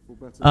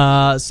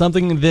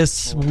 Something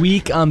this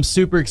week I'm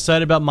super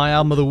excited about, my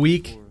album of the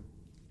week.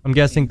 I'm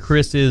guessing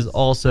Chris is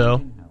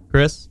also.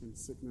 Chris? In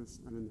sickness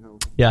and in health.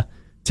 Yeah.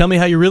 Tell me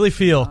how you really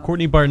feel.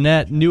 Courtney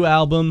Barnett, new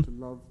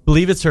album.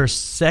 Believe it's her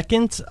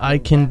second. I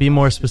can be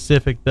more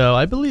specific, though.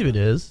 I believe it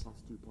is.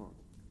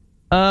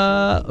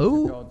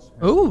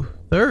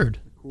 Third.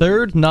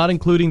 Third, not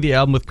including the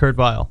album with Kurt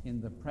Vile. In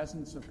the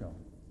presence of God.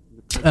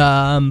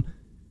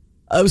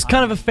 I was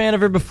kind of a fan of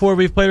her before.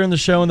 We've played her on the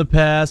show in the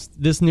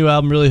past. This new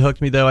album really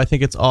hooked me, though. I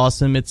think it's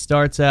awesome. It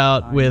starts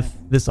out with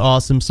this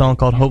awesome song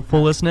called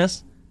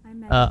Hopefulness.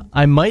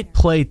 I might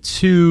play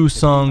 2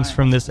 songs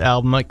from this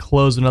album. I might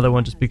close another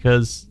one just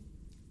because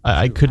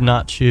I could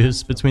not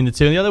choose between the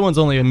two. And the other one's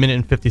only 1 minute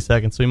and 50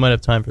 seconds, so we might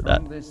have time for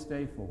that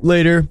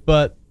later.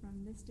 But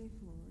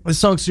this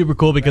song's super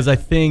cool because I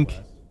think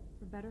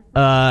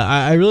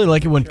I really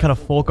like it when kind of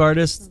folk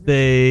artists,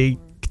 they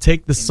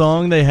take the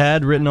song they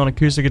had written on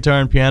acoustic guitar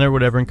and piano or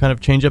whatever and kind of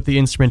change up the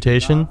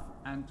instrumentation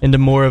into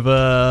more of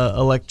a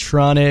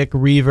electronic,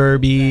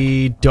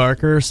 reverby,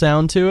 darker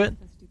sound to it.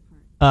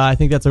 I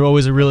think that's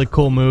always a really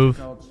cool move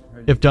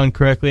if done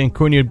correctly, and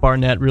Courtney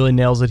Barnett really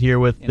nails it here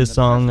with this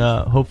song,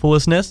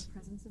 Hopefulness.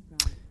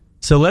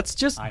 So let's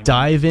just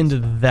dive into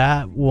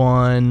that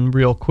one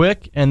real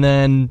quick and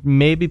then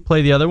maybe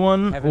play the other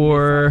one,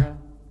 or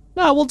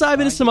no, we'll dive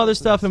into some other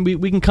stuff and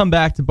we can come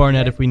back to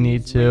Barnett if we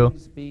need to.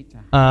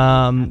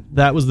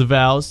 That was the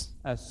vows.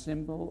 A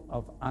symbol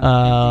of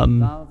unending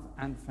love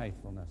and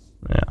faithfulness.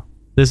 Yeah.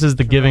 This is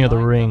the giving of the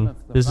ring.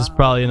 This is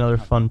probably another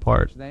fun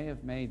part.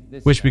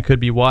 Wish we could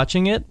be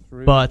watching it,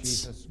 but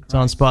it's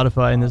on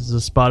Spotify, and this is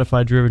a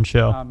Spotify-driven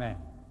show. Amen.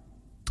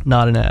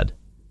 Not an ad.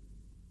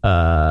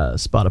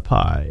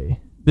 Spotify.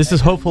 This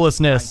is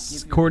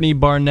Hopefulness. Courtney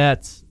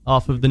Barnett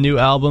off of the new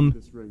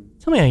album.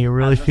 Tell me how you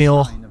really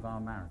feel.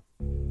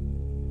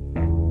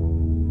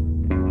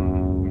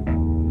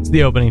 It's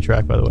the opening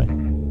track, by the way.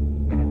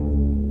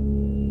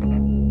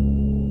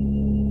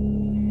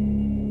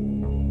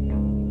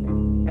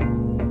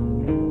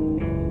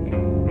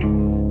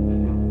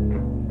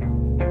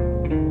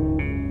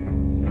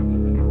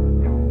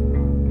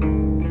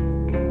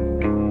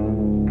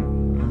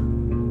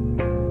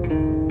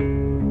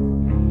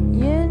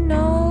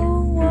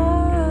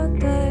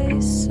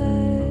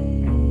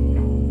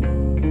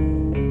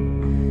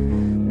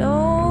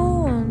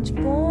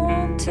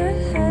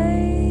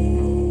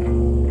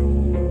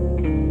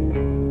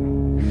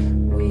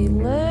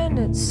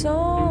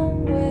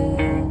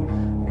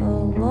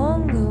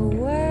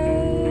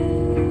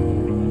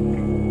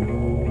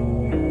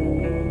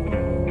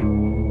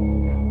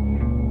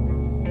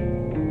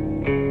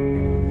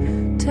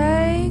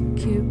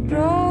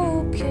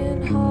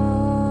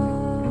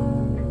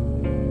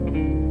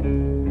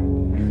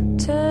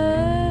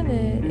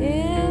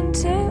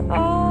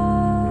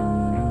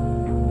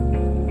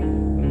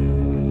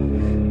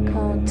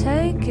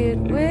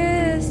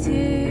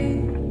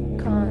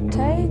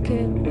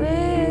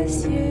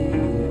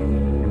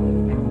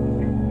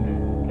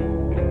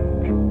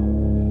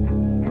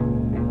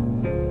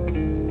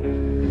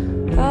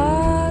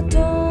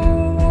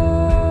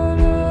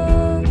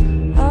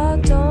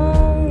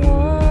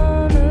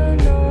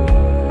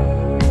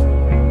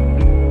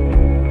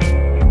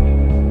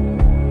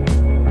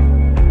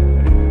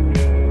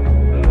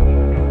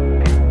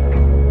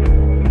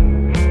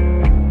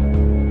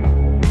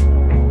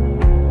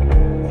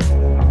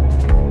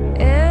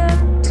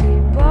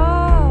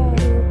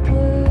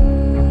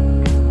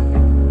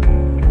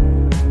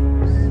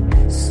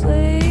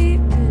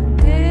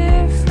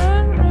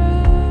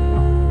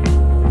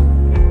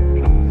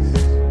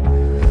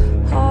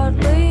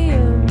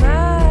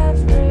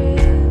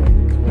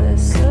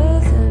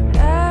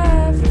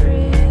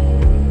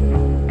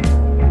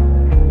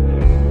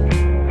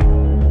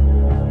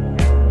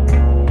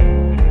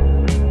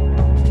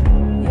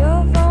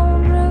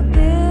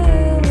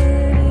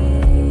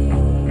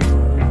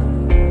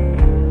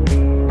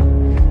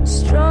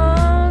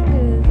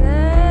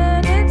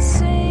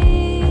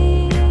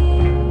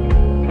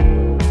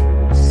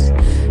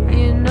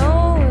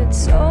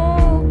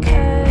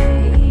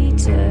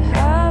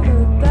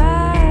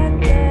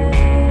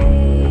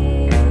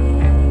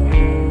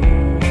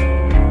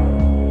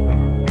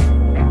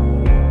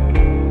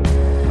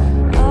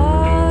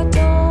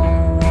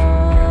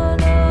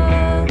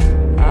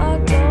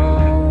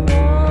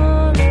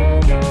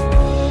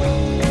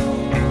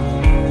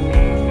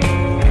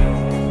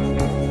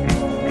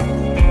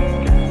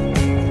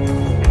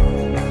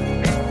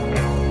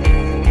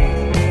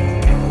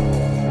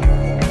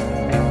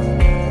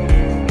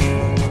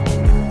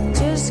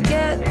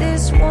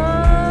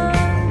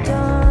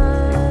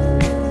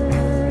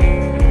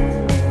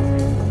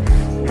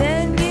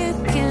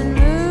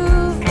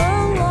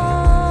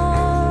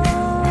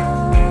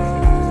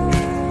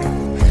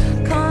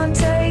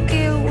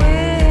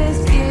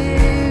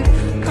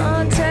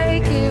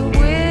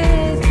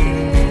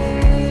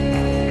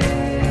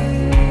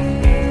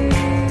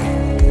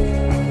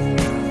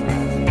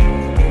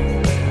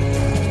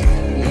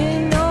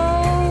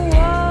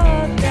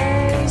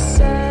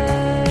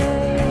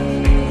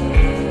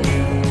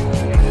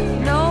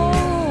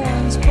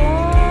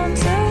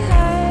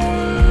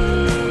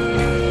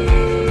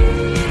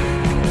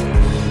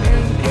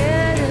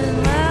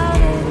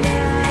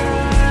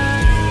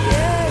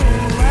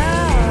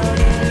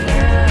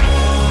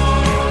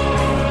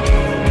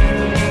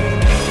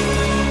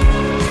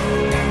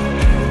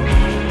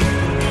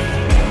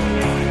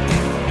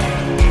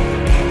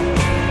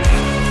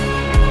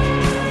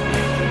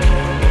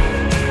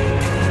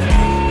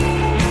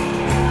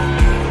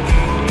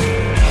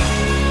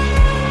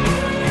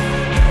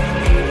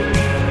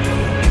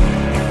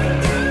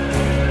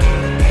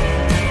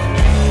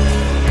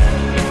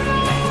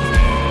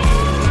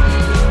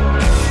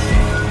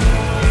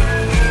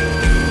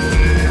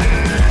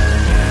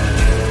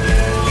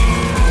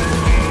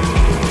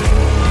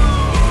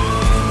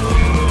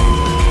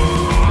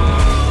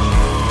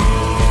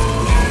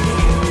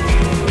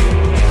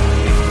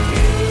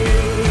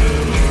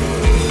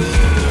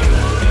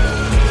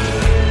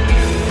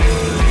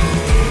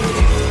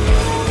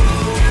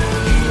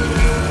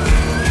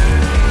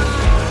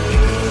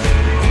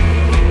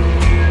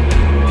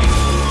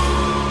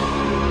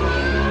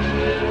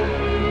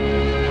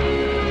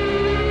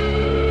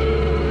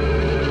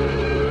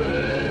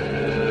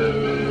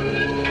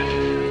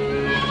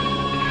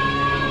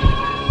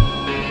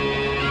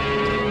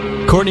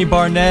 Courtney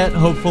Barnett,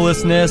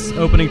 Hopefulness,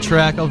 opening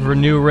track of her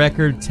new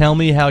record, Tell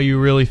Me How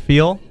You Really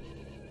Feel.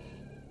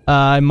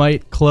 I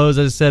might close,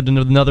 as I said,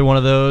 another one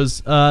of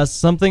those.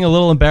 Something a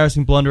little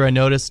embarrassing blunder I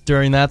noticed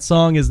during that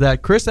song is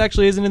that Chris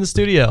actually isn't in the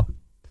studio.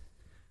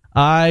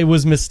 I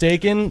was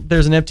mistaken.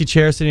 There's an empty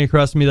chair sitting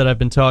across from me that I've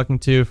been talking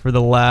to for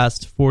the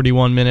last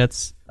 41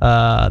 minutes.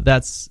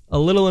 That's a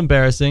little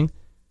embarrassing.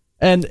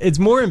 And it's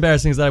more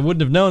embarrassing is that I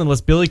wouldn't have known unless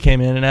Billy came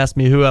in and asked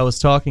me who I was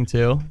talking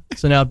to.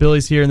 So now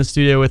Billy's here in the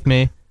studio with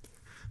me.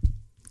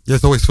 Yeah,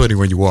 it's always funny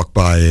when you walk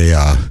by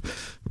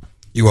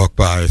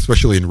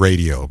especially in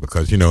radio,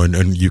 because,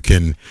 and you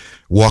can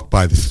walk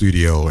by the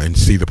studio and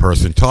see the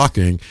person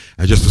talking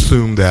and just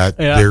assume that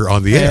they're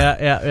on the air.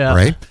 Yeah.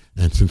 Right?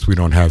 And since we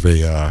don't have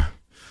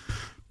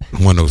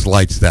one of those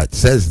lights that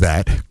says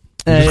that,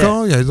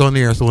 oh, yeah, he's on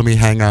the air, so let me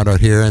hang out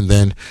here. And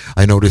then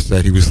I noticed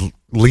that he was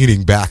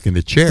leaning back in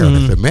the chair. And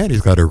I said, man,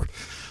 this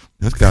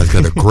guy's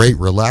got a great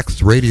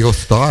relaxed radio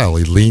style.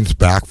 He leans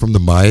back from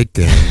the mic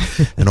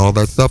and all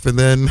that stuff. And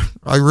then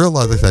I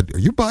realized, I said, are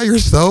you by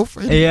yourself?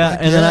 And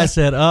then I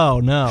said,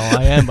 oh, no,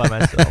 I am by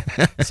myself.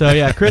 So,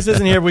 yeah, Chris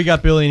isn't here. We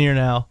got Billy in here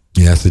now.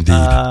 Yes,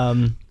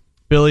 indeed.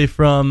 Billy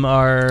from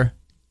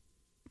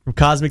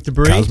Cosmic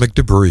Debris. Cosmic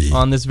Debris.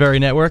 On this very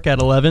network at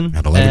 11.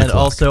 At 11 And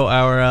o'clock. also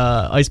our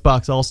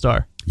Icebox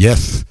All-Star.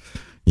 Yes,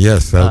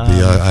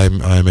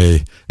 I'm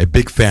a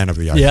big fan of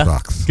the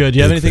Icebox. Good. Do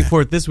you have anything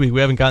for it this week?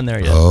 We haven't gotten there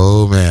yet.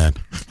 Oh, man.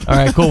 All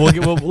right, cool.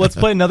 Let's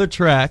play another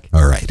track.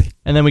 All right.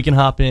 And then we can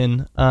hop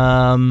in.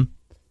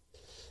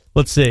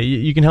 Let's see.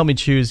 You can help me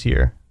choose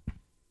here.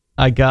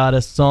 I got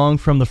a song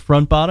from the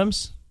Front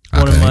Bottoms,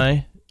 one of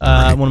my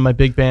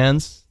big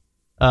bands.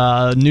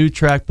 New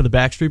track for the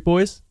Backstreet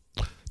Boys.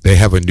 They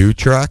have a new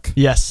track?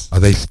 Yes.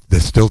 They're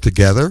still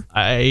together?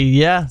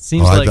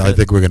 Seems like I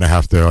think we're going to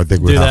have to. I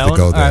think we do have that to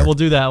go one? there. All right, we'll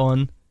do that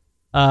one.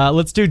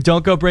 Let's do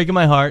 "Don't Go Breaking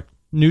My Heart,"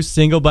 new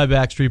single by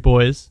Backstreet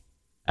Boys,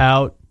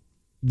 out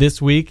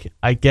this week.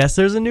 I guess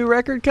there's a new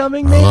record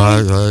coming. Maybe?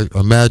 I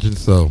imagine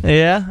so.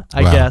 Yeah,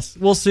 I guess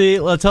we'll see.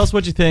 Tell us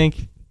what you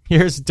think.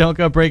 Here's "Don't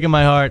Go Breaking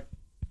My Heart,"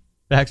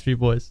 Backstreet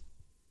Boys.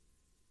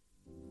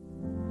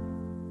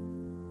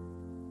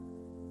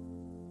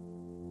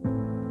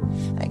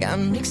 I got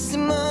mixed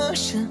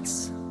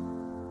emotions.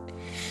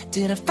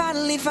 Did I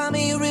finally find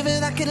me a river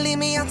that could lead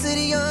me out to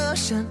the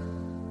ocean?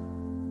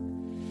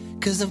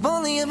 'Cause I've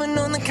only ever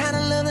known the kind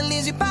of love that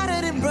leaves you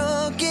battered and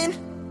broken.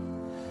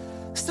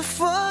 So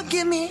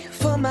forgive me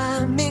for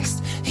my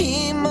mixed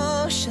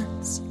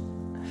emotions.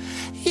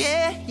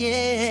 Yeah.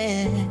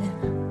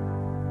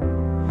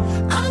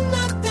 I'm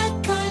not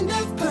that kind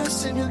of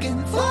person who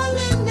can fall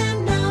in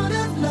and out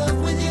of love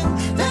with you.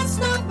 That's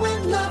not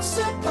what love's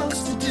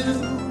supposed to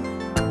do.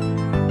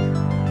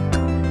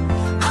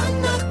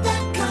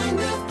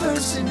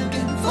 Who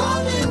can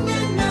fall in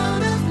and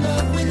out of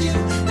love with you.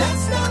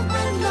 That's not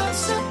what love's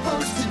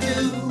supposed to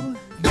do.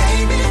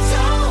 Baby,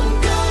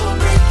 don't go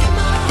breaking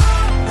my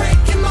heart,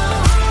 breaking my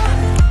heart.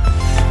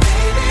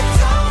 Baby,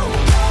 don't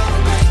go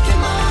breaking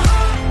my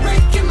heart,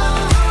 breaking my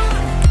heart.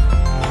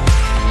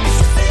 This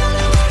is the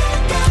only word I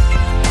got.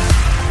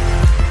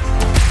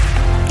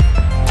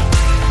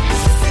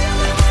 This is the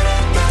only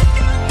word I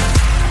got.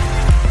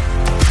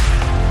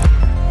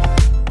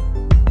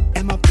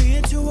 Am I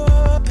being too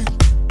open?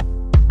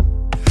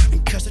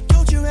 Cause I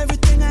told you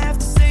everything I have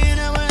to say and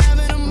now we're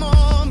having a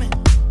moment.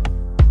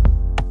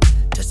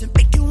 Does it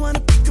make you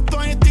wanna pick up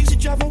all your things and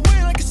drive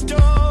away like it's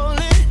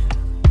stolen?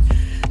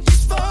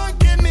 Just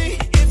forgive me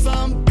if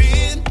I'm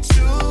being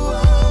too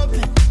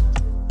open.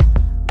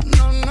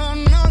 No.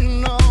 I'm not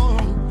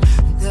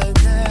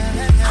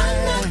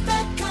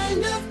that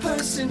kind of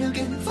person who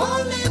can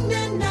fall in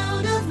and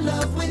out of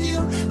love with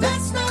you.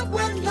 That's not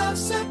what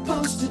love's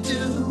supposed to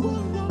do.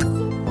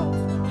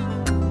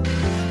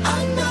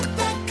 I'm not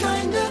that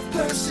kind of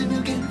person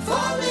who can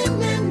fall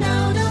in and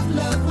out of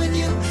love with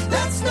you.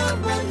 That's not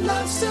what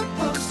love's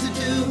supposed to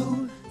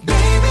do.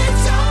 Baby,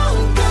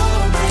 don't go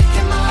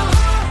breaking my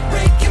heart,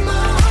 breaking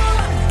my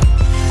heart.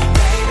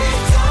 Baby,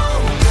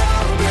 don't go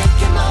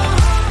breaking my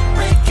heart,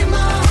 breaking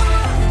my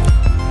heart.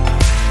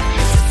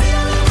 This is the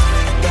only one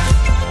I got.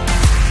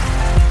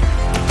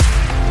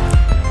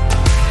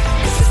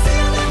 This is the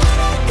only one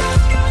I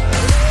got.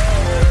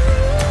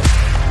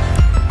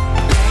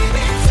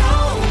 Baby,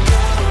 don't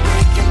go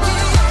breaking my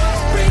heart,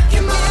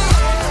 breaking my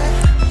heart.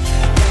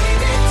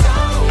 Baby,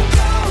 don't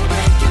go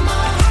breaking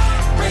my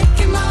heart,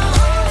 breaking my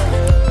heart.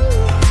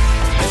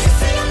 This is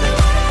the only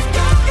one I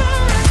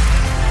got.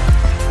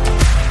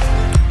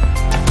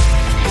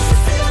 This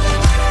is the only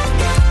one I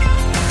got.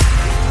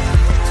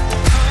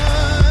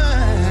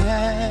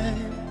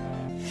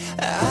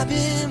 I've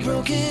been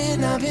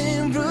broken, I've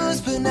been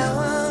bruised, but now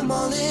I'm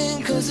all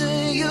in 'cause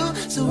of you.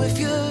 So if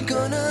you're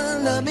gonna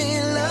love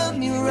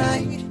me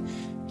right,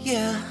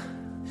 yeah.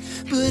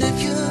 But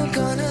if you're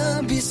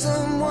gonna be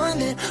someone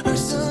that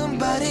hurts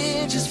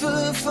somebody just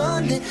for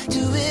fun, then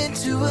do it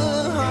to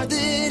a heart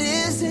that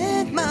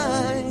isn't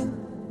mine.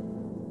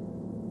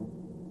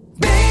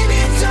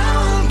 Baby,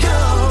 don't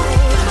go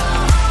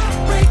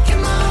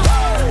breaking my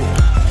heart.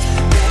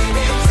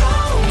 Baby,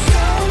 don't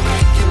go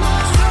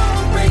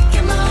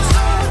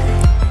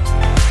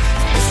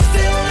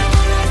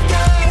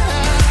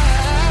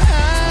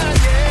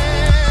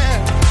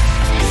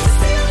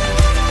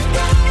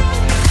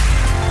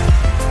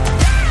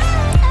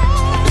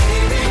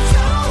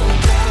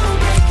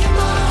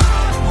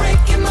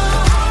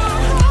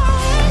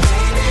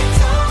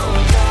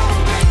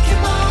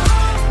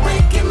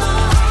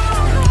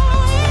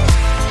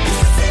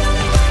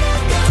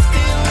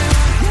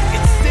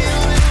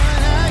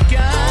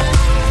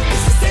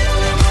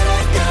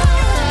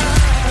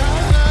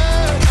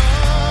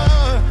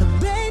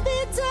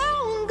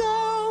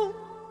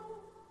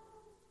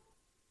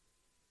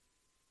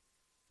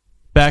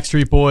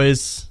Backstreet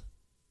Boys,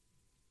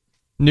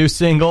 new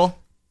single,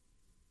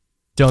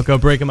 Don't Go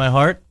Breaking My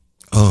Heart.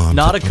 Oh,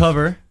 Not a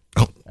cover,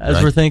 as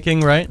right. we're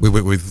thinking, right? We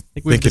we've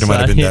thinking it might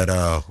have been decided.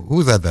 that. Who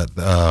was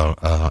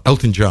that?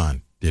 Elton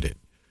John did it.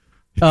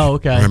 Oh,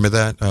 okay. Remember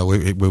that?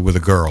 With a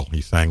girl.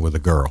 He sang with a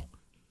girl.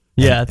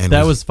 Yeah, And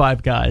that was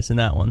 5 guys in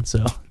that one,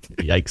 so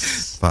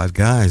yikes. 5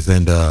 guys,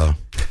 and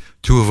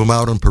 2 of them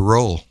out on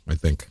parole, I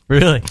think.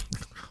 Really?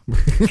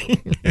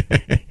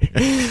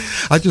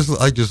 I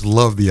just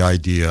love the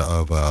idea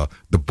of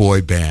the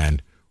boy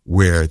band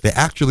where they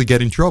actually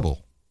get in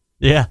trouble.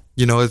 Yeah.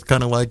 You know, it's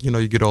kind of like,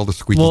 you get all the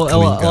squeaky Well,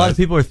 clean a guys. lot of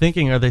people are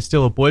thinking, are they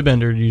still a boy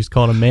band or do you just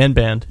call it a man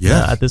band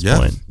at this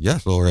point?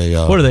 Yes, or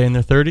a... what are they, in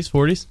their 30s,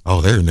 40s?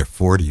 Oh, they're in their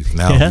 40s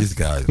now, Yeah. these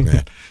guys,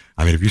 man.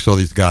 I mean, if you saw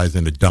these guys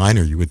in the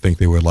diner, you would think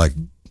they were like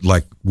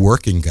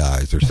working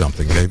guys or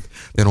something. They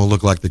don't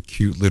look like the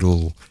cute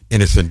little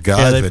innocent guys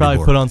Yeah, they probably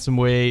anymore. put on some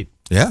weight.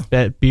 Yeah.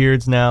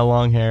 Beards now,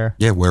 long hair.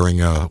 Yeah, wearing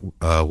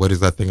what is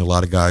that thing a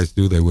lot of guys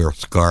do? They wear a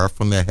scarf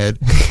on their head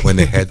when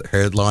their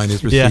hairline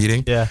is Yeah,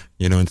 receding. yeah.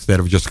 Instead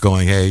of just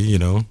going, hey,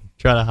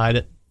 Try to hide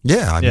it.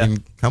 Yeah, I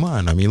mean, come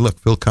on. I mean, look,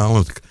 Phil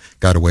Collins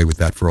got away with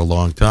that for a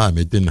long time.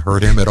 It didn't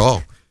hurt him at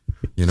all.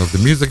 If the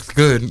music's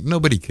good,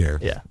 nobody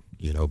cares. Yeah.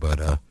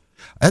 But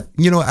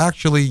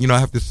actually, I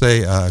have to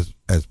say,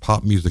 as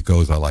pop music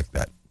goes, I like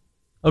that.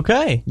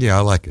 Okay. Yeah,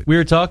 I like it. We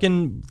were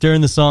talking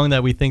during the song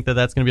that we think that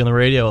that's going to be on the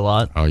radio a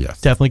lot. Oh,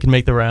 yes. Definitely can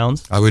make the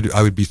rounds. I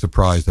would be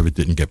surprised if it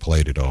didn't get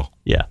played at all.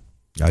 Yeah.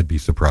 I'd be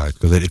surprised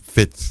because it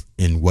fits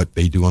in what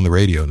they do on the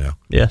radio now.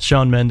 Yeah,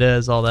 Shawn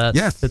Mendes, all that.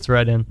 Yes. Fits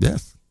right in.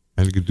 Yes.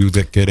 And you could do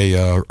that. Get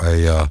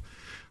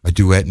a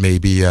duet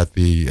maybe at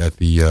the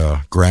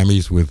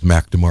Grammys with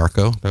Mac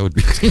DeMarco. That would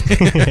be.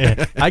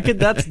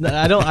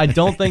 I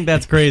don't think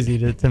that's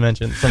crazy to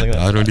mention something like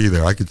that. I don't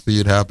either. I could see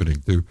it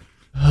happening too.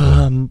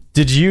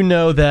 Did you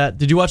know that?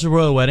 Did you watch the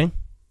royal wedding?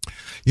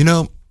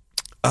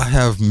 I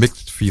have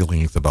mixed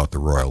feelings about the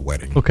royal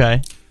wedding.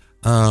 Okay.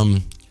 I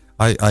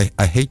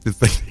hate the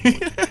thing.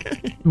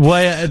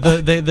 Why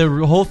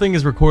the whole thing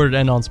is recorded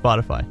and on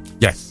Spotify?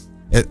 Yes.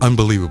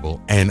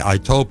 Unbelievable. And I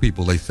told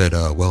people, they said,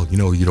 well, you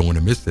don't want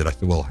to miss it. I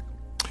said, well,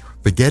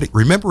 forget it.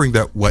 Remembering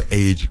that what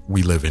age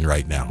we live in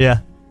right now. Yeah.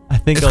 I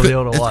think I'll be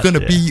able to watch it. It's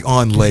going to be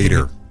on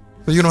later.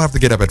 So you don't have to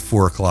get up at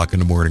 4:00 in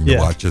the morning to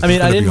watch it. I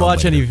mean, I didn't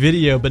watch any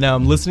video, but now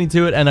I'm listening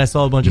to it and I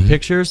saw a bunch of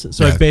pictures.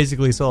 So I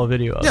basically saw a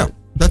video of it.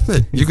 That's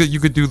it. You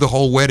could do the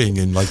whole wedding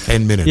in like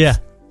 10 minutes. Yeah.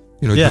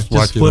 Just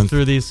watch flip it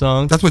through these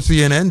songs. That's what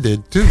CNN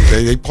did too.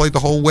 They played the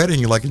whole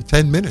wedding like in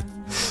 10 minutes,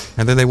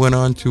 and then they went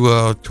on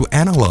to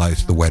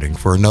analyze the wedding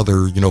for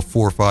another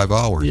 4 or 5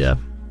 hours. Yeah.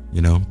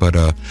 But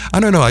I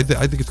don't know. I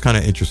think it's kind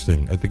of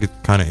interesting. I think it's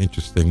kind of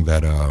interesting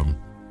that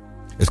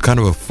it's kind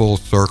of a full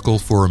circle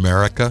for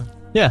America.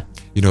 Yeah.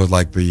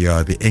 Like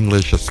the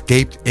English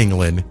escaped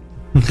England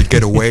to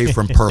get away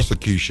from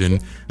persecution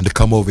and to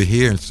come over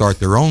here and start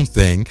their own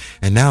thing,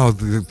 and now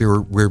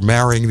we're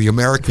marrying the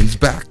Americans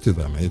back to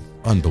them. It's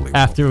unbelievable.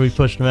 After we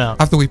pushed them out.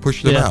 After we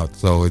pushed them out.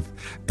 So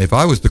if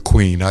I was the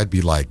queen, I'd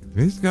be like,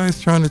 these guys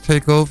trying to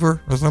take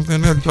over or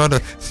something. They're trying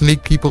to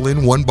sneak people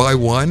in one by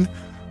one.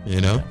 Do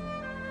you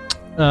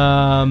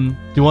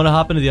want to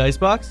hop into the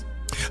icebox?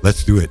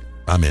 Let's do it.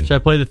 I'm in. Should I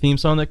play the theme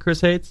song that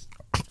Chris hates?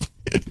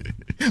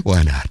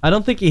 Why not? I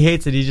don't think he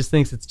hates it. He just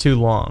thinks it's too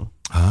long.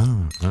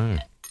 Oh, all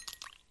right.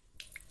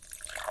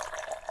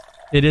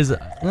 It is,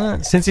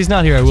 since he's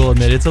not here, I will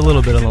admit, it's a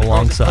little bit on the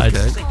long side.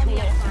 Okay.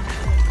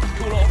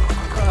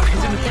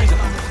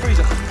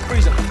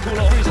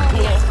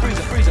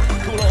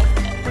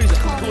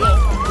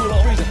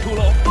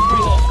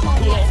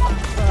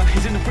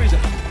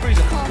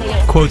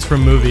 Quotes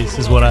from movies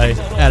is what I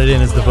added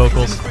in as the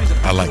vocals.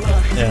 I like it.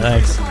 Yeah,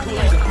 thanks.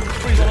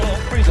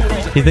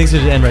 He thinks it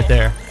should end right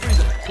there.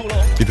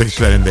 You think it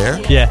should end there?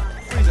 Yeah.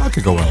 I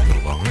could go on a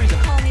little longer.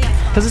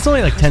 Because it's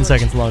only like 10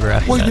 seconds longer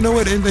after Well, that. you know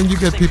what? And then you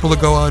get people to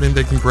go out and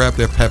they can grab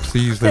their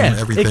Pepsis and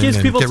everything. It gives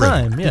and people get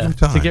ready. time, Give them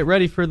time. to get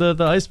ready for the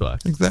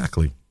icebox.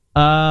 Exactly.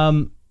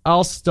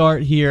 I'll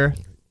start here.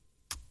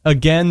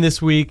 Again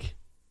this week,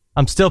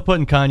 I'm still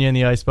putting Kanye in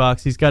the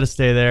icebox. He's got to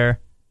stay there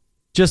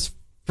just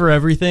for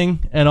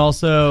everything. And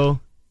also,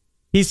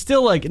 he's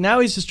still now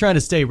he's just trying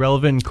to stay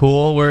relevant and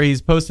cool, where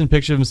he's posting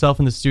pictures of himself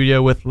in the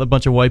studio with a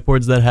bunch of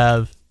whiteboards that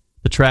have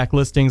the track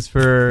listings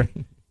for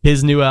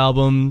his new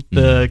album,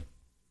 the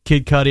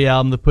Kid Cudi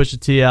album, the Pusha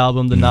T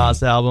album, the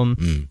Nas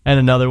album, and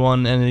another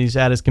one. And he's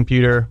at his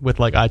computer with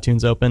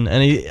iTunes open,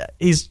 and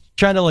he's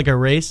trying to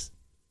erase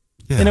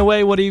in a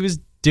way what he was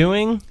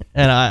doing,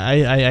 and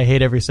I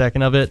hate every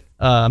second of it.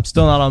 I'm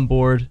still not on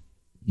board.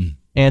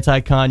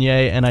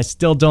 Anti-Kanye, and I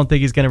still don't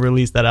think he's going to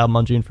release that album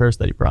on June 1st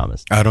that he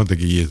promised. I don't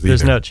think he is either.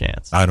 There's no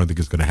chance. I don't think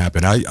it's going to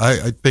happen.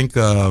 I think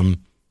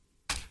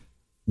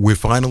we're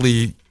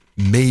finally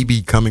maybe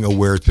becoming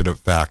aware to the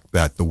fact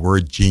that the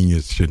word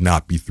genius should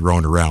not be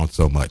thrown around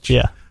so much.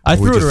 Yeah. I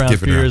threw it around a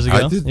few years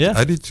ago.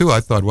 I did too.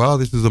 I thought, wow,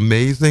 this is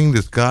amazing.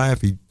 This guy,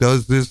 if he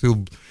does this,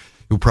 he'll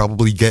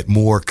probably get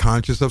more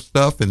conscious of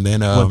stuff. And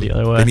then the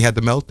other way. Then he had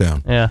the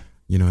meltdown. Yeah.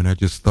 And I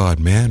just thought,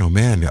 man, oh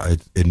man,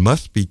 it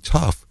must be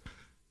tough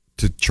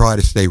to try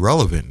to stay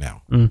relevant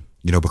now.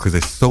 You know, because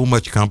there's so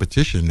much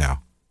competition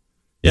now.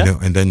 Yeah. You know,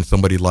 and then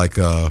somebody like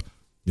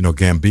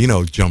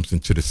Gambino jumps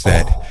into the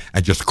set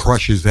and just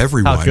crushes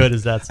everyone. How good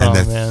is that song, and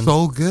that's man?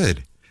 so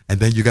good. And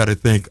then you got to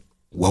think,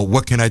 well,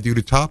 what can I do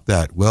to top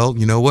that? Well,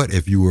 you know what?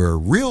 If you were a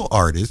real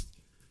artist,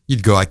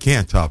 you'd go, I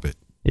can't top it.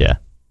 Yeah.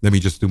 Let me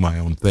just do my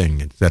own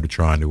thing instead of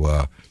trying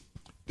to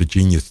the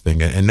genius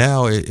thing. And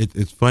now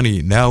it's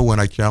funny. Now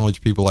when I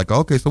challenge people, like,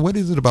 okay, so what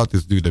is it about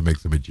this dude that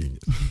makes him a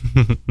genius?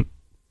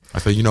 I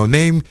say,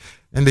 name,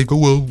 and they go,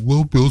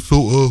 well, Bill. So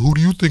who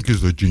do you think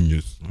is a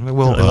genius? I'm like,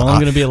 well, I'm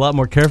going to be a lot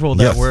more careful with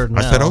that word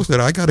now. I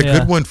said, I got a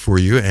good one for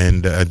you,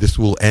 and this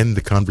will end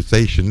the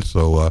conversation.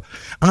 So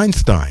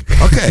Einstein.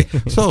 Okay,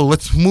 so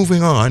let's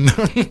moving on.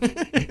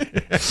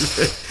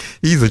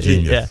 He's a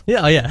genius.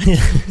 Yeah.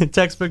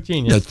 Textbook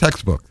genius. Yeah,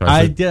 textbook.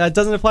 It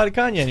doesn't apply to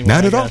Kanye anymore.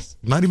 Not at all.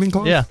 Not even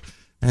close. Yeah.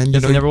 And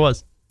it never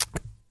was.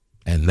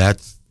 And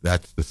that's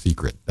the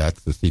secret.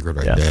 That's the secret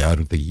right there. I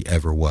don't think he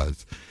ever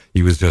was.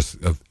 He was just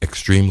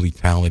extremely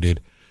talented,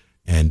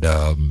 and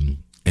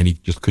he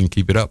just couldn't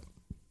keep it up.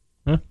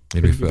 Huh?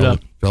 And he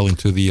fell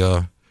into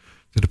the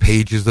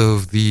pages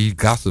of the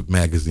gossip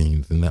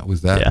magazines, and that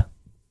was that.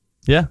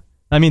 Yeah.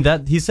 I mean,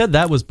 that he said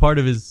that was part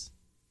of his,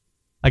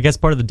 I guess,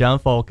 part of the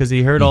downfall, because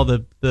he heard all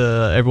the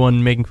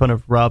everyone making fun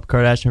of Rob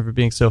Kardashian for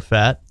being so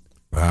fat.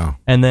 Wow.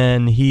 And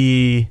then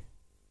he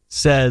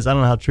says, I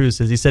don't know how true this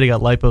is, he said he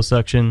got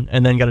liposuction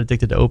and then got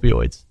addicted to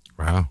opioids.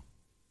 Wow.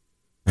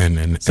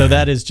 And so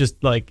that is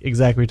just like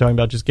exactly what you're talking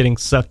about, just getting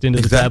sucked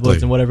into the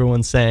tablets and what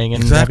everyone's saying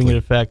and having an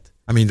effect.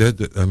 I mean,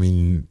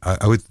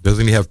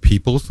 doesn't he have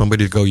people?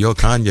 Somebody to go, yo,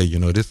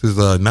 Kanye, this is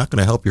not going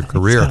to help your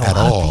career at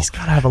all. He's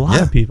got to have a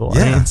lot of people.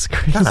 Yeah, I mean, it's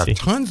crazy. Gotta have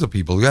tons of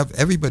people. You have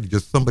everybody,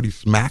 just somebody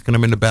smacking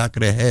them in the back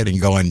of the head and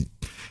going,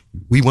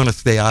 we want to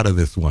stay out of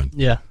this one.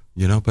 Yeah.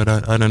 But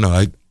I don't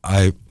know.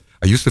 I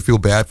used to feel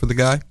bad for the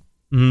guy,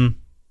 and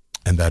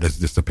that has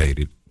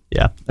dissipated.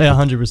 Yeah,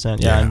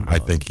 100%. Yeah, I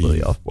think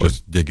he's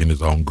just digging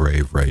his own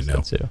grave right now.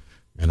 Too.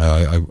 And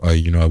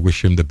I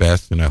wish him the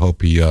best, and I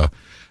hope he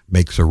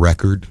makes a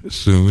record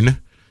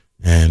soon.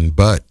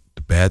 But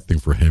the bad thing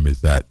for him is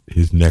that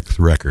his next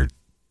record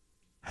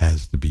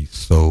has to be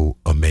so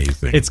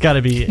amazing. It's got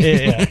to be.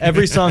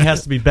 Every song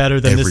has to be better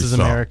than This Is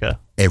America.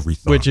 Every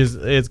song.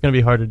 It's going to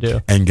be hard to do.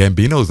 And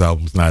Gambino's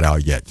album's not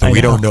out yet, so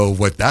we don't know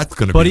what that's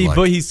going to be like.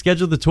 But he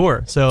scheduled the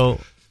tour, so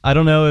I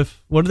don't know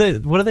if what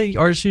do they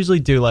artists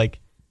usually do, like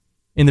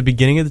in the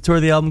beginning of the tour,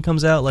 the album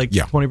comes out like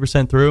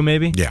 20% through,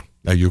 maybe. Yeah,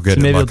 you'll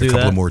get so like a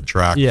couple of more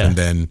tracks, and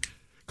then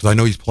because I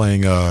know he's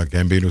playing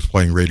Gambino's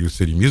playing Radio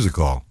City Music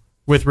Hall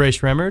with Ray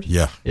Shremmerd.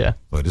 Yeah.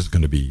 So this is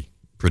going to be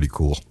pretty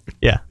cool.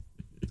 Yeah,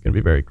 it's going to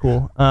be very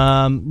cool.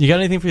 You got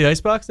anything for the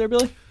Icebox there,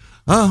 Billy?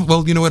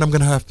 Well, you know what? I'm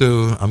gonna have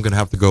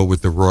to go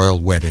with the Royal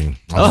Wedding.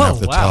 I'm gonna have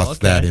to toss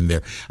that in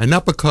there, and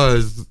not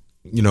because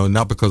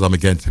I'm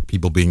against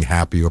people being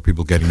happy or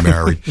people getting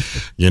married.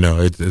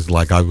 It's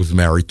like I was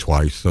married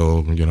twice,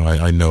 so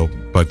I know,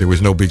 but there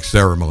was no big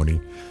ceremony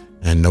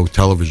and no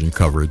television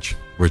coverage,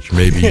 which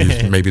maybe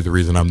is maybe the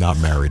reason I'm not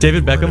married.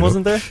 David Beckham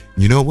wasn't there.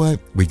 You know what?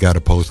 We got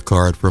a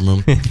postcard from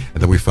him, and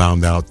then we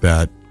found out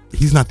that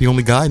he's not the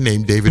only guy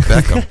named David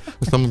Beckham.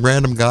 Some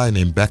random guy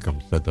named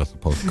Beckham sent us a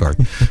postcard.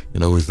 It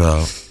was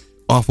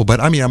awful. But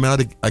I mean, I'm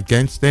not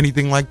against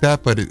anything like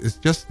that, but it's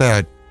just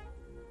that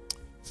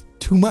it's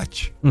too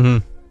much.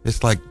 Mm-hmm.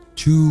 It's like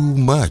too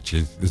much.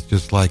 It's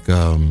just like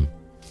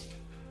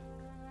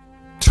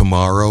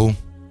tomorrow.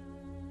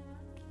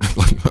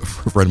 Like a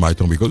friend of mine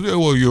told me, he goes, yeah,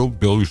 well,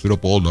 Bill, you sit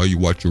up all night, you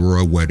watch your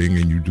royal wedding,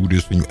 and you do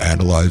this, and you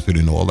analyze it,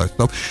 and all that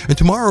stuff. And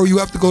tomorrow you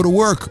have to go to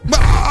work.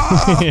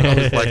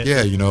 I was like,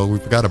 we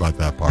forgot about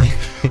that part.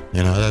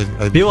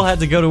 People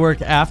had to go to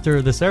work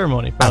after the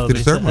ceremony. Probably. After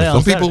the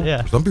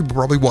ceremony, some people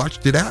probably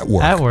watched it at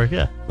work. At work,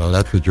 yeah. So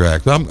that's the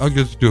drag. So I'm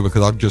just doing it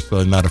because I'm just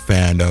not a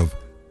fan of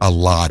a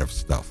lot of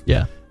stuff.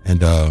 Yeah.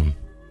 And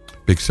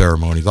big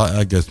ceremonies.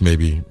 I guess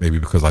maybe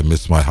because I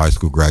missed my high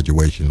school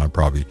graduation, I'm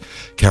probably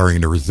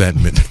carrying the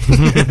resentment.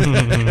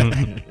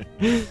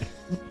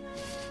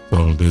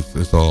 So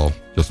it's all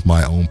just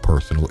my own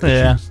personal issues.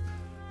 Yeah.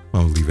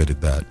 I'll leave it at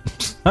that.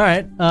 All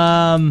right.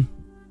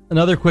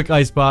 Another quick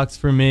icebox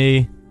for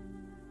me.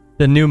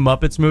 The new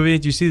Muppets movie.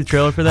 Did you see the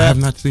trailer for that? I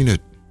have not seen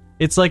it.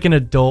 It's like an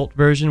adult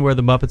version where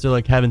the Muppets are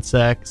like having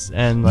sex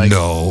and like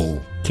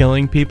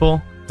killing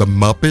people. The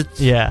Muppets?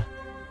 Yeah.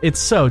 It's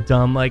so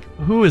dumb. Like,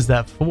 who is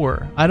that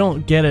for? I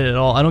don't get it at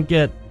all. I don't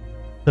get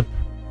the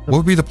what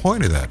would be the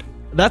point of that?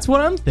 That's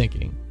what I'm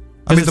thinking.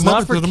 I mean, it's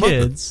not for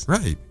kids. Muppets.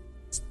 Right.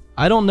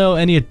 I don't know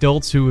any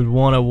adults who would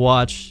want to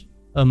watch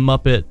a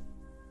Muppet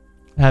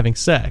having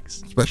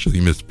sex. Especially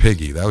Miss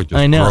Piggy. That would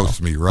just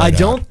gross me right out. I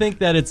don't think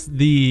that it's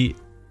the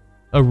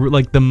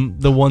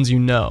ones you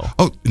know.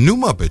 Oh, new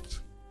Muppets.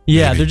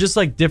 Yeah, maybe. They're just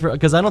like different,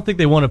 because I don't think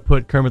they want to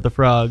put Kermit the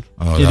Frog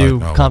into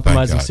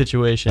compromising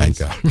situations.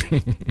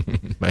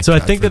 Thank God. So I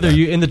think that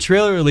they're in the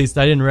trailer, at least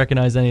I didn't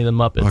recognize any of the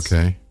Muppets.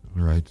 Okay.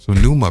 Right. So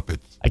New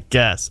Muppets. I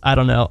guess. I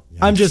don't know.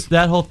 I'm just,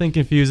 that whole thing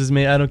confuses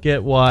me. I don't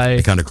get why.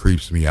 It kind of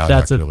creeps me out.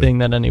 That's actually. a thing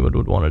that anyone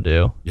would want to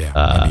do. Yeah.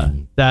 I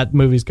mean, that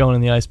movie's going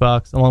in the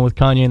icebox along with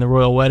Kanye and the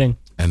Royal Wedding.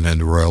 And then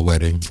the Royal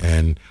Wedding.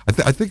 And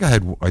I think I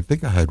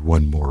had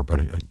one more,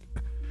 but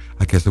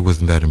I guess it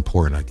wasn't that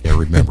important. I can't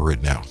remember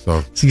it now. So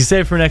you can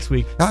save it for next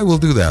week. I will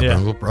do that.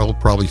 Yeah. But I'll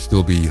probably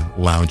still be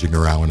lounging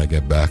around when I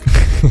get back.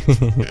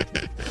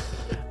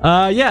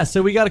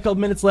 So we got a couple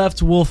minutes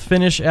left. We'll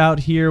finish out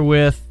here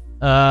with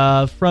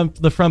from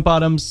the Front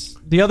Bottoms.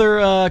 The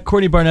other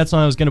Courtney Barnett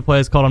song I was going to play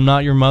is called I'm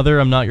Not Your Mother,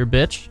 I'm Not Your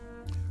Bitch.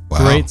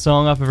 Wow. Great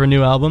song off of her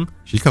new album.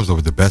 She comes up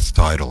with the best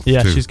titles.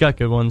 Yeah, too. she's got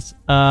good ones.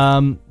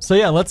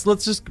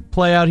 Let's just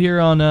play out here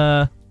on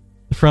the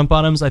Front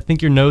Bottoms. I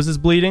Think Your Nose Is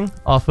Bleeding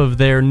off of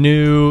their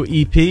new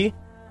EP.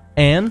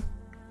 And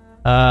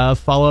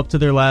follow up to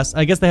their last,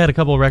 I guess they had a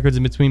couple of records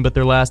in between, but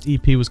their last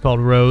EP was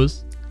called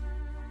Rose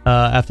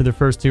after their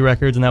first two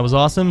records, and that was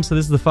awesome. So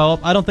this is the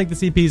follow-up. I don't think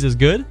this EP is as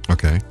good.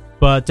 Okay.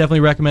 But definitely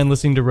recommend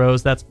listening to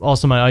Rose. That's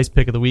also my ice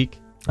pick of the week.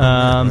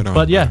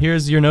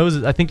 Here's Your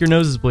Nose. I Think Your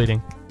Nose Is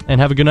Bleeding. And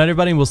have a good night,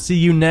 everybody, and we'll see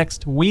you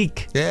next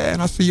week. Yeah,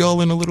 and I'll see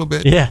y'all in a little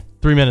bit. Yeah,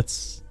 3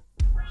 minutes.